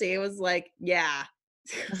Kenzie was like, yeah.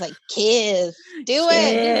 I was like, kiss, do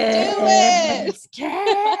it, just do it. Kiss,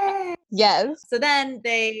 kiss. Yes. So then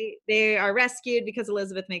they are rescued because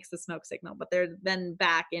Elizabeth makes the smoke signal, but they're then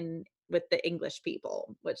back in with the English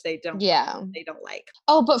people, which they don't Yeah. like.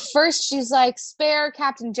 Oh, but first she's like, spare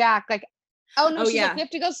Captain Jack. Like, oh no, Oh she's like, yeah. we have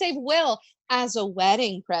to go save Will as a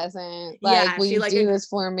wedding present. Like, Yeah, will she you like do this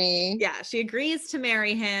for me? yeah, she agrees to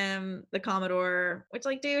marry him, the Commodore, which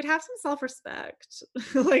like, dude, have some self-respect.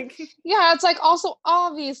 Like Yeah, it's like also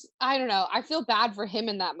obvious. I don't know. I feel bad for him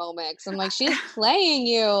in that moment because I'm like, she's playing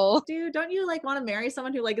you. dude, don't you like want to marry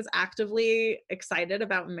someone who like is actively excited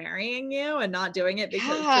about marrying you and not doing it because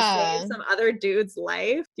to save Yeah. some other dude's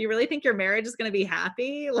life? Do you really think your marriage is going to be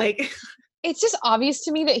happy? Like It's just obvious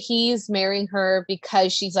to me that he's marrying her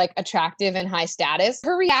because she's like attractive and high status.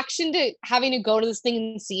 Her reaction to having to go to this thing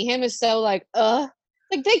and see him is so like,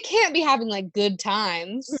 like they can't be having like good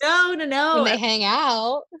times when no. they hang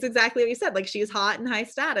out. It's exactly what you said. Like she's hot and high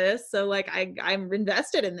status, so like I'm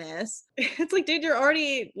invested in this. It's like, dude, you're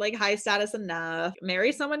already like high status enough.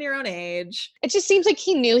 Marry someone your own age. It just seems like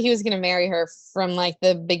he knew he was going to marry her from like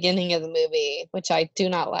the beginning of the movie, which I do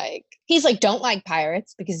not like. He's like, don't like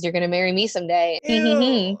pirates because you're going to marry me someday.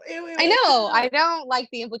 Ew, ew, I know. I don't like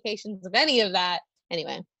the implications of any of that.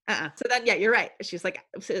 Anyway. So then, yeah, you're right. She's like,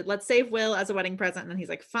 let's save Will as a wedding present. And then he's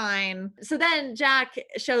like, fine. So then Jack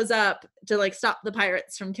shows up to like stop the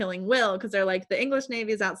pirates from killing Will because they're like, the English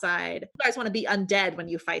Navy is outside. You guys want to be undead when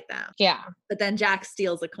you fight them. Yeah. But then Jack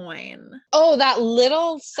steals a coin. Oh, that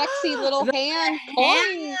little sexy little The hand coin.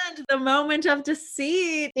 hand, the moment of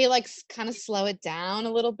deceit. They like kind of slow it down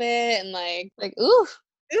a little bit and like, ooh.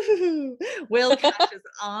 Ooh, Will catches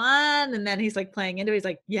on, and then he's like playing into it. He's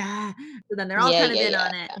like, yeah. So then they're all kind of in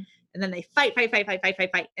on it. And then they fight.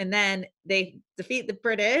 And then they defeat the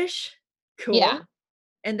British. Cool. Yeah.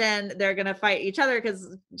 And then they're going to fight each other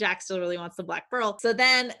because Jack still really wants the Black Pearl. So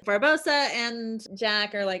then Barbossa and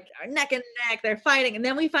Jack are like neck and neck. They're fighting. And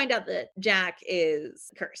then we find out that Jack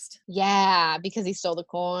is cursed. Yeah, because he stole the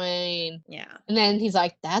coin. Yeah. And then he's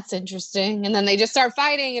like, that's interesting. And then they just start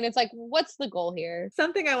fighting. And it's like, what's the goal here?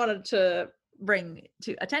 Something I wanted to bring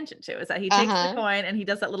to attention to is that he takes the coin and he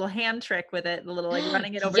does that little hand trick with it, the little like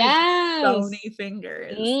running it over his bony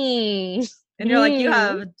fingers. And you're like, you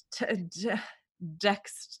have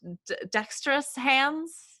dexterous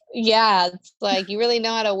hands. Yeah, it's like you really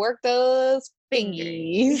know how to work those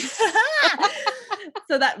fingies.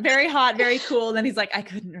 So that very hot, very cool. And then he's like, I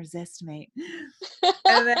couldn't resist, mate.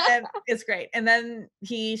 And then it's great. And then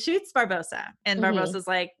he shoots Barbossa, and Barbossa's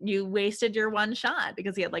like, you wasted your one shot,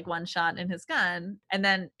 because he had like one shot in his gun. And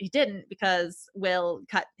then he didn't, because Will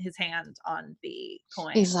cut his hand on the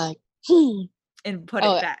coin. He's like, and put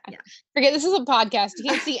it back. Yeah. Forget this is a podcast. You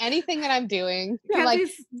can't see anything that I'm doing.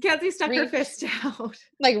 Kenzie stuck her fist out.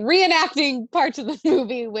 Like reenacting parts of the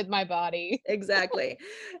movie with my body. Exactly.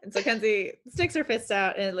 And so Kenzie sticks her fist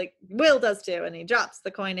out, and like Will does too, and he drops the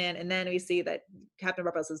coin in, and then we see that Captain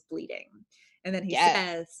Barbossa is bleeding. And then he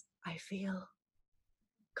says, I feel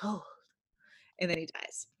cold. And then he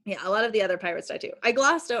dies. Yeah, a lot of the other pirates die too. I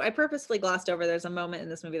purposefully glossed over. There's a moment in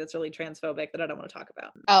this movie that's really transphobic that I don't want to talk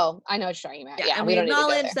about. Oh, I know what you're talking about. Yeah, and we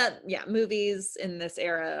acknowledge that, movies in this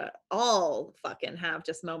era all fucking have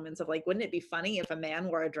just moments of like, wouldn't it be funny if a man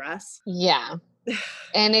wore a dress? Yeah.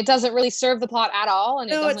 And it doesn't really serve the plot at all, and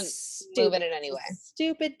it doesn't move it in any way.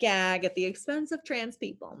 Stupid gag at the expense of trans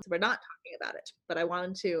people. So we're not talking about it, but I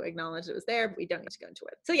wanted to acknowledge it was there, but we don't need to go into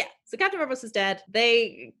it. So yeah, so Captain Barbossa is dead.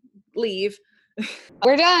 They leave.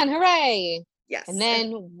 We're done. Hooray. Yes. And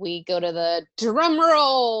then we go to the drum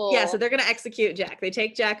roll. Yeah, so they're going to execute Jack. They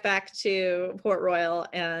take Jack back to Port Royal,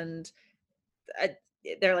 and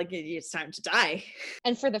they're like, it's time to die.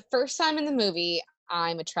 And for the first time in the movie,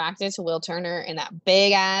 I'm attracted to Will Turner in that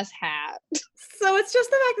big ass hat. So it's just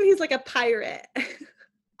the fact that he's like a pirate.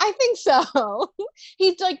 I think so.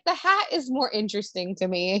 He's like, the hat is more interesting to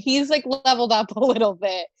me. He's like leveled up a little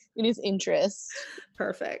bit in his interests.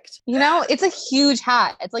 Perfect. You know, it's a huge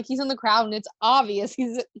hat. It's like he's in the crowd and it's obvious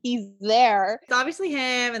he's there. It's obviously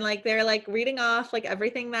him, and like they're like reading off like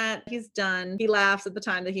everything that he's done. He laughs at the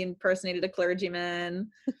time that he impersonated a clergyman.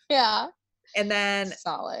 Yeah. And then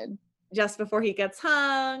solid. Just before he gets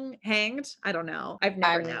hanged. I don't know. I've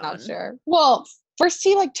never known. I'm not sure. Well, first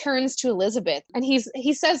he like turns to Elizabeth and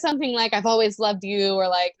he says something like, "I've always loved you," or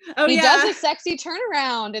like he does a sexy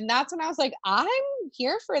turnaround, and that's when I was like, I'm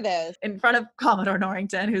here for this. In front of Commodore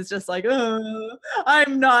Norrington, who's just like,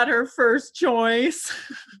 I'm not her first choice.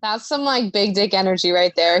 That's some like big dick energy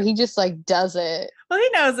right there. He just like does it. Well, he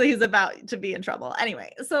knows that he's about to be in trouble.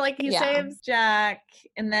 Anyway, so like he saves Jack,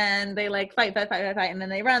 and then they like fight, and then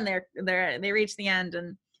they run. They reach the end,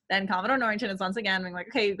 and then Commodore Norrington is once again being like,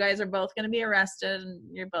 okay, you guys are both going to be arrested, and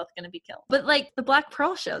you're both going to be killed. But like the Black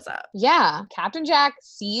Pearl shows up. Yeah, Captain Jack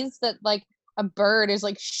sees that like a bird is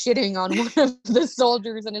like shitting on one of the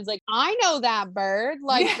soldiers, and is like, I know that bird.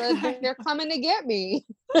 Like they're coming to get me.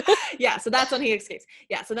 Yeah, so that's when he escapes.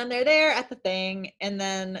 Yeah, so then they're there at the thing, and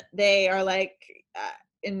then they are like,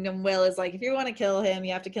 and Will is like, if you want to kill him,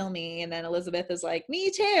 you have to kill me. And then Elizabeth is like,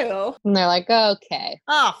 me too. And they're like, okay.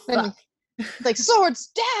 Oh, fuck. Like,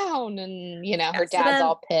 swords down, and you know her dad's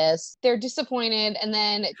all pissed. They're disappointed, and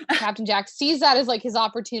then Captain Jack sees that as like his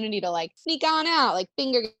opportunity to like sneak on out, like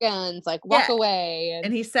finger guns, like walk away.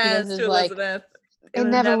 And he says to Elizabeth, it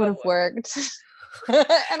never would have worked.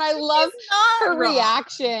 And I love her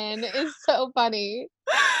reaction. It's so funny.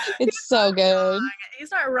 It's so good.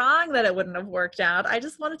 He's not wrong that it wouldn't have worked out. I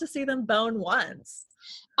just wanted to see them bone once.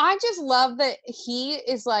 I just love that he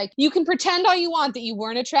is like, you can pretend all you want that you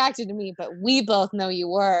weren't attracted to me, but we both know you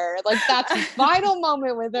were. Like, that's a vital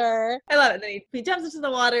moment with her. I love it. Then he jumps into the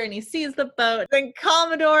water and he sees the boat. Then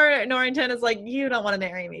Commodore Norrington is like, you don't want to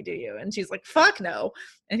marry me, do you? And she's like, fuck no.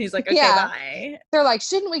 And he's like, okay, bye. They're like,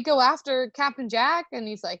 shouldn't we go after Captain Jack? And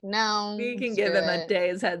he's like, no. We can give him a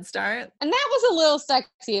day's head start. And that was a little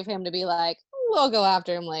sexy of him to be like, we'll go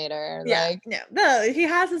after him later. Yeah, like, no, he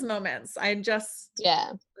has his moments.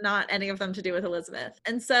 Not any of them to do with Elizabeth.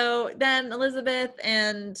 And so then Elizabeth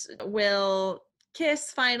and Will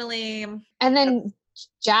kiss finally. And then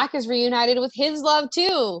Jack is reunited with his love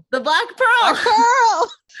too. The Black Pearl.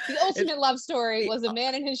 The ultimate love story was a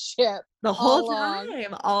man in his ship. The whole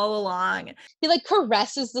time, all along. He like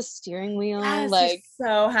caresses the steering wheel. Yes, like he's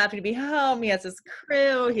so happy to be home. He has his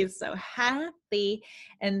crew. He's so happy.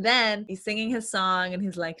 And then he's singing his song and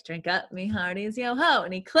he's like, drink up me hearties, yo ho.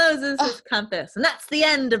 And he closes his compass. And that's the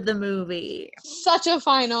end of the movie. Such a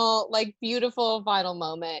final, like beautiful final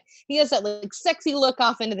moment. He has that like sexy look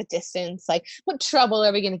off into the distance. Like, what trouble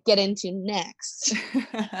are we going to get into next?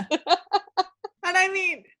 And I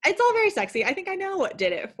mean, it's all very sexy. I think I know what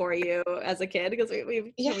did it for you as a kid, because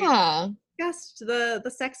we've discussed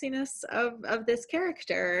the sexiness of this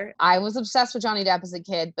character. I was obsessed with Johnny Depp as a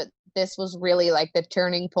kid, but this was really like the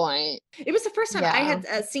turning point. It was the first time I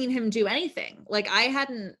had seen him do anything. Like, I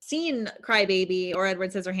hadn't seen Cry Baby or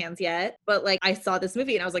Edward Scissorhands yet, but like I saw this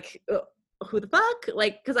movie and I was like, who the fuck?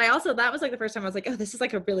 Like, because that was like the first time I was like, oh, this is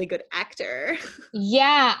like a really good actor.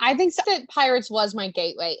 Yeah, I think that Pirates was my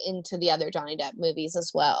gateway into the other Johnny Depp movies as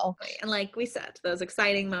well. And like we said, those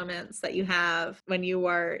exciting moments that you have when you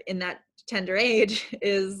are in that tender age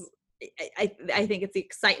is, I think it's the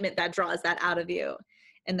excitement that draws that out of you.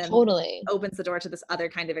 And then totally opens the door to this other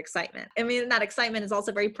kind of excitement. I mean, that excitement is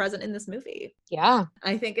also very present in this movie. Yeah.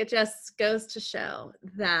 I think it just goes to show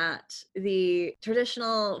that the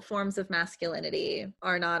traditional forms of masculinity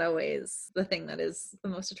are not always the thing that is the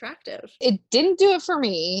most attractive. It didn't do it for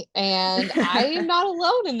me. And I am not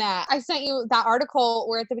alone in that. I sent you that article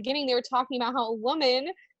where at the beginning they were talking about how a woman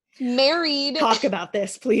married. Talk about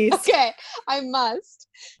this, please. Okay, I must.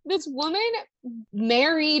 This woman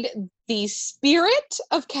married the spirit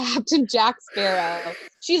of Captain Jack Sparrow.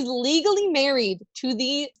 She's legally married to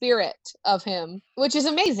the spirit of him, which is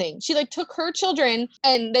amazing. She like took her children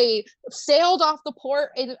and they sailed off the port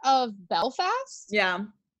of Belfast. Yeah.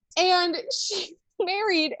 And she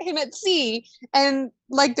married him at sea, and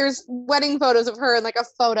like there's wedding photos of her and like a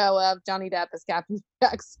photo of Johnny Depp as Captain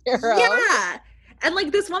Jack Sparrow. Yeah. And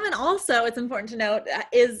like this woman also, it's important to note,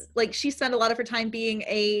 is like she spent a lot of her time being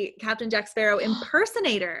a Captain Jack Sparrow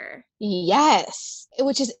impersonator. Yes,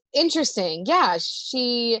 which is interesting. Yeah,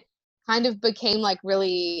 she kind of became like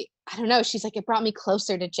really, I don't know, she's like, it brought me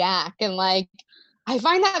closer to Jack. And like, I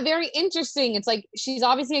find that very interesting. It's like she's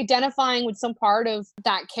obviously identifying with some part of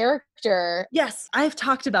that character. Yes, I've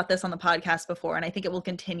talked about this on the podcast before, and I think it will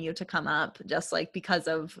continue to come up just like because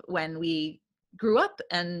of when we grew up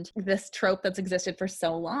and this trope that's existed for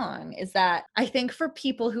so long is that I think for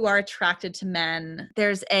people who are attracted to men,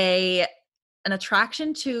 there's an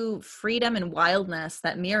attraction to freedom and wildness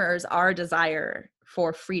that mirrors our desire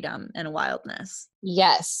for freedom and wildness.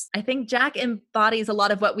 Yes. I think Jack embodies a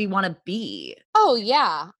lot of what we want to be. Oh,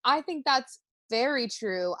 yeah. I think that's very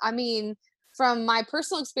true. I mean, from my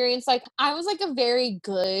personal experience, like I was like a very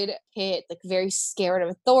good kid, like very scared of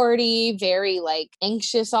authority, very like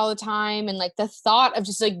anxious all the time. And like the thought of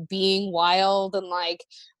just like being wild and like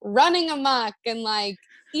running amok and like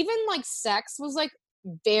even like sex was like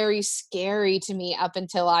very scary to me up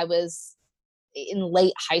until I was in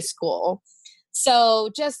late high school. So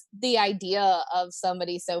just the idea of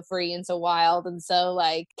somebody so free and so wild and so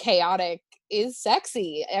like chaotic is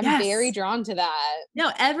sexy. I'm very Yes. drawn to that.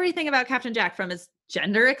 No, everything about Captain Jack, from his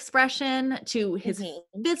gender expression to his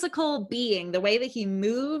physical being, the way that he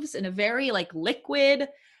moves in a very like liquid,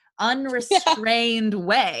 unrestrained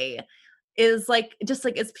way is like just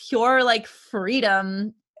like it's pure like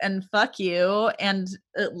freedom and fuck you. And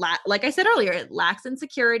like I said earlier, it lacks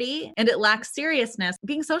insecurity and it lacks seriousness.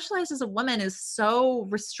 Being socialized as a woman is so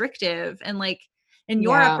restrictive, and like in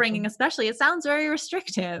your upbringing especially, it sounds very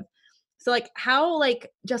restrictive. So like how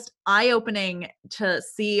like just eye-opening to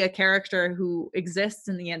see a character who exists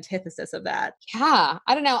in the antithesis of that. Yeah.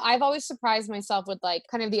 I don't know. I've always surprised myself with like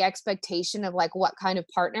kind of the expectation of like what kind of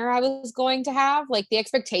partner I was going to have. Like the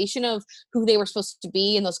expectation of who they were supposed to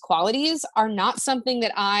be and those qualities are not something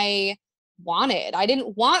that I wanted. I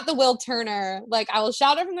didn't want the Will Turner. Like I will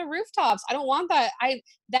shout it from the rooftops. I don't want that.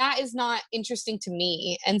 That is not interesting to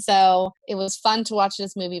me. And so it was fun to watch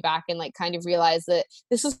this movie back and like kind of realize that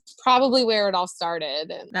this is probably where it all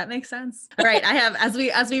started. That makes sense. All right, I have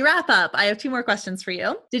as we wrap up, I have 2 more questions for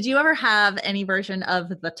you. Did you ever have any version of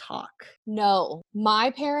the talk? No,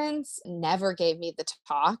 my parents never gave me the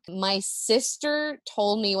talk. My sister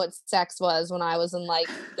told me what sex was when I was in like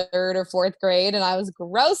 3rd or 4th grade, and I was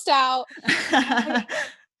grossed out.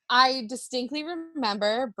 I distinctly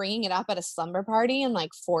remember bringing it up at a slumber party in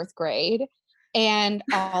like 4th grade, and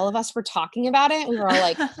all of us were talking about it. We were all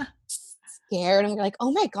like scared, and we were like,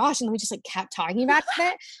 "Oh my gosh!" And then we just like kept talking about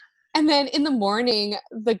it. And then in the morning,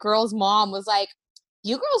 the girl's mom was like,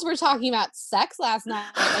 "You girls were talking about sex last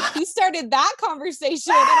night. Like, who started that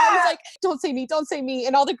conversation?" And I was like, "Don't say me, don't say me."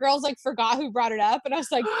 And all the girls like forgot who brought it up. And I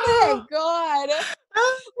was like, "Thank God,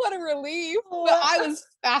 what a relief!" But I was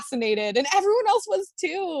fascinated, and everyone else was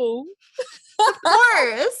too. Of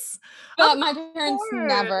course. But my parents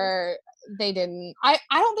never. They didn't. I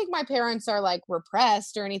don't think my parents are like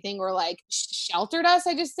repressed or anything or like sheltered us.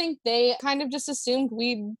 I just think they kind of just assumed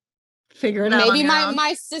we'd figure it out. Maybe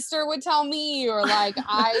my sister would tell me, or like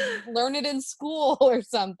I learned it in school or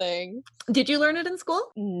something. Did you learn it in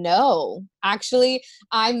school? No, actually,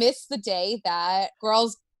 I missed the day that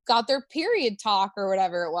girls got their period talk or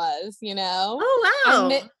whatever it was. You know? Oh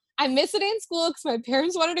wow! I missed it in school because my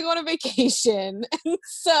parents wanted to go on a vacation, and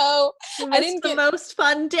so I didn't get the most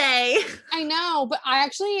fun day. I know, but I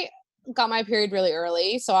actually got my period really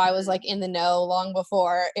early, so I was like in the know long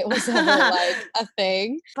before it was ever like a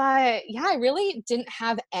thing. But yeah, I really didn't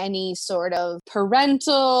have any sort of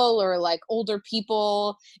parental or like older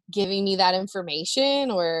people giving me that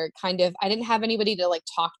information, or kind of I didn't have anybody to like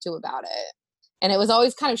talk to about it. And it was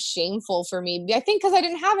always kind of shameful for me. I think because I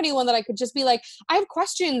didn't have anyone that I could just be like, I have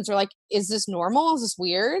questions, or like, is this normal? Is this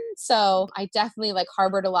weird? So I definitely like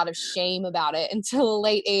harbored a lot of shame about it until a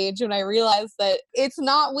late age when I realized that it's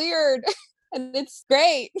not weird and it's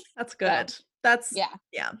great. That's good. That's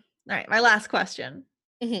yeah. All right. My last question,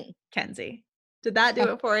 Kenzie, did that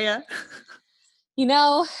do it for you? You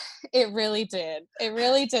know, it really did. It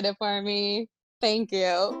really did it for me. Thank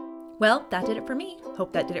you. Well, that did it for me.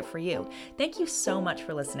 Hope that did it for you. Thank you so much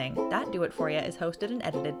for listening. That Do It For Ya is hosted and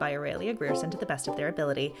edited by Aurelia Grierson to the best of their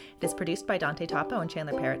ability. It is produced by Dante Topo and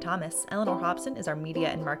Chandler Parrott Thomas. Eleanor Hobson is our media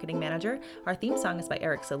and marketing manager. Our theme song is by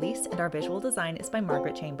Eric Solis, and our visual design is by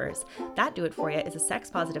Margaret Chambers. That Do It For Ya is a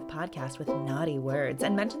sex-positive podcast with naughty words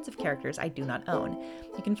and mentions of characters I do not own.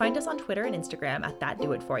 You can find us on Twitter and Instagram at That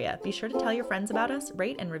Do It For Ya. Be sure to tell your friends about us,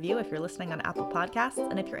 rate and review if you're listening on Apple Podcasts,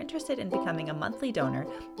 and if you're interested in becoming a monthly donor,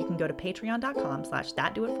 you can go to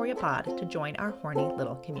patreon.com/thatdoitforyoupod to join our horny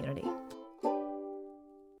little community.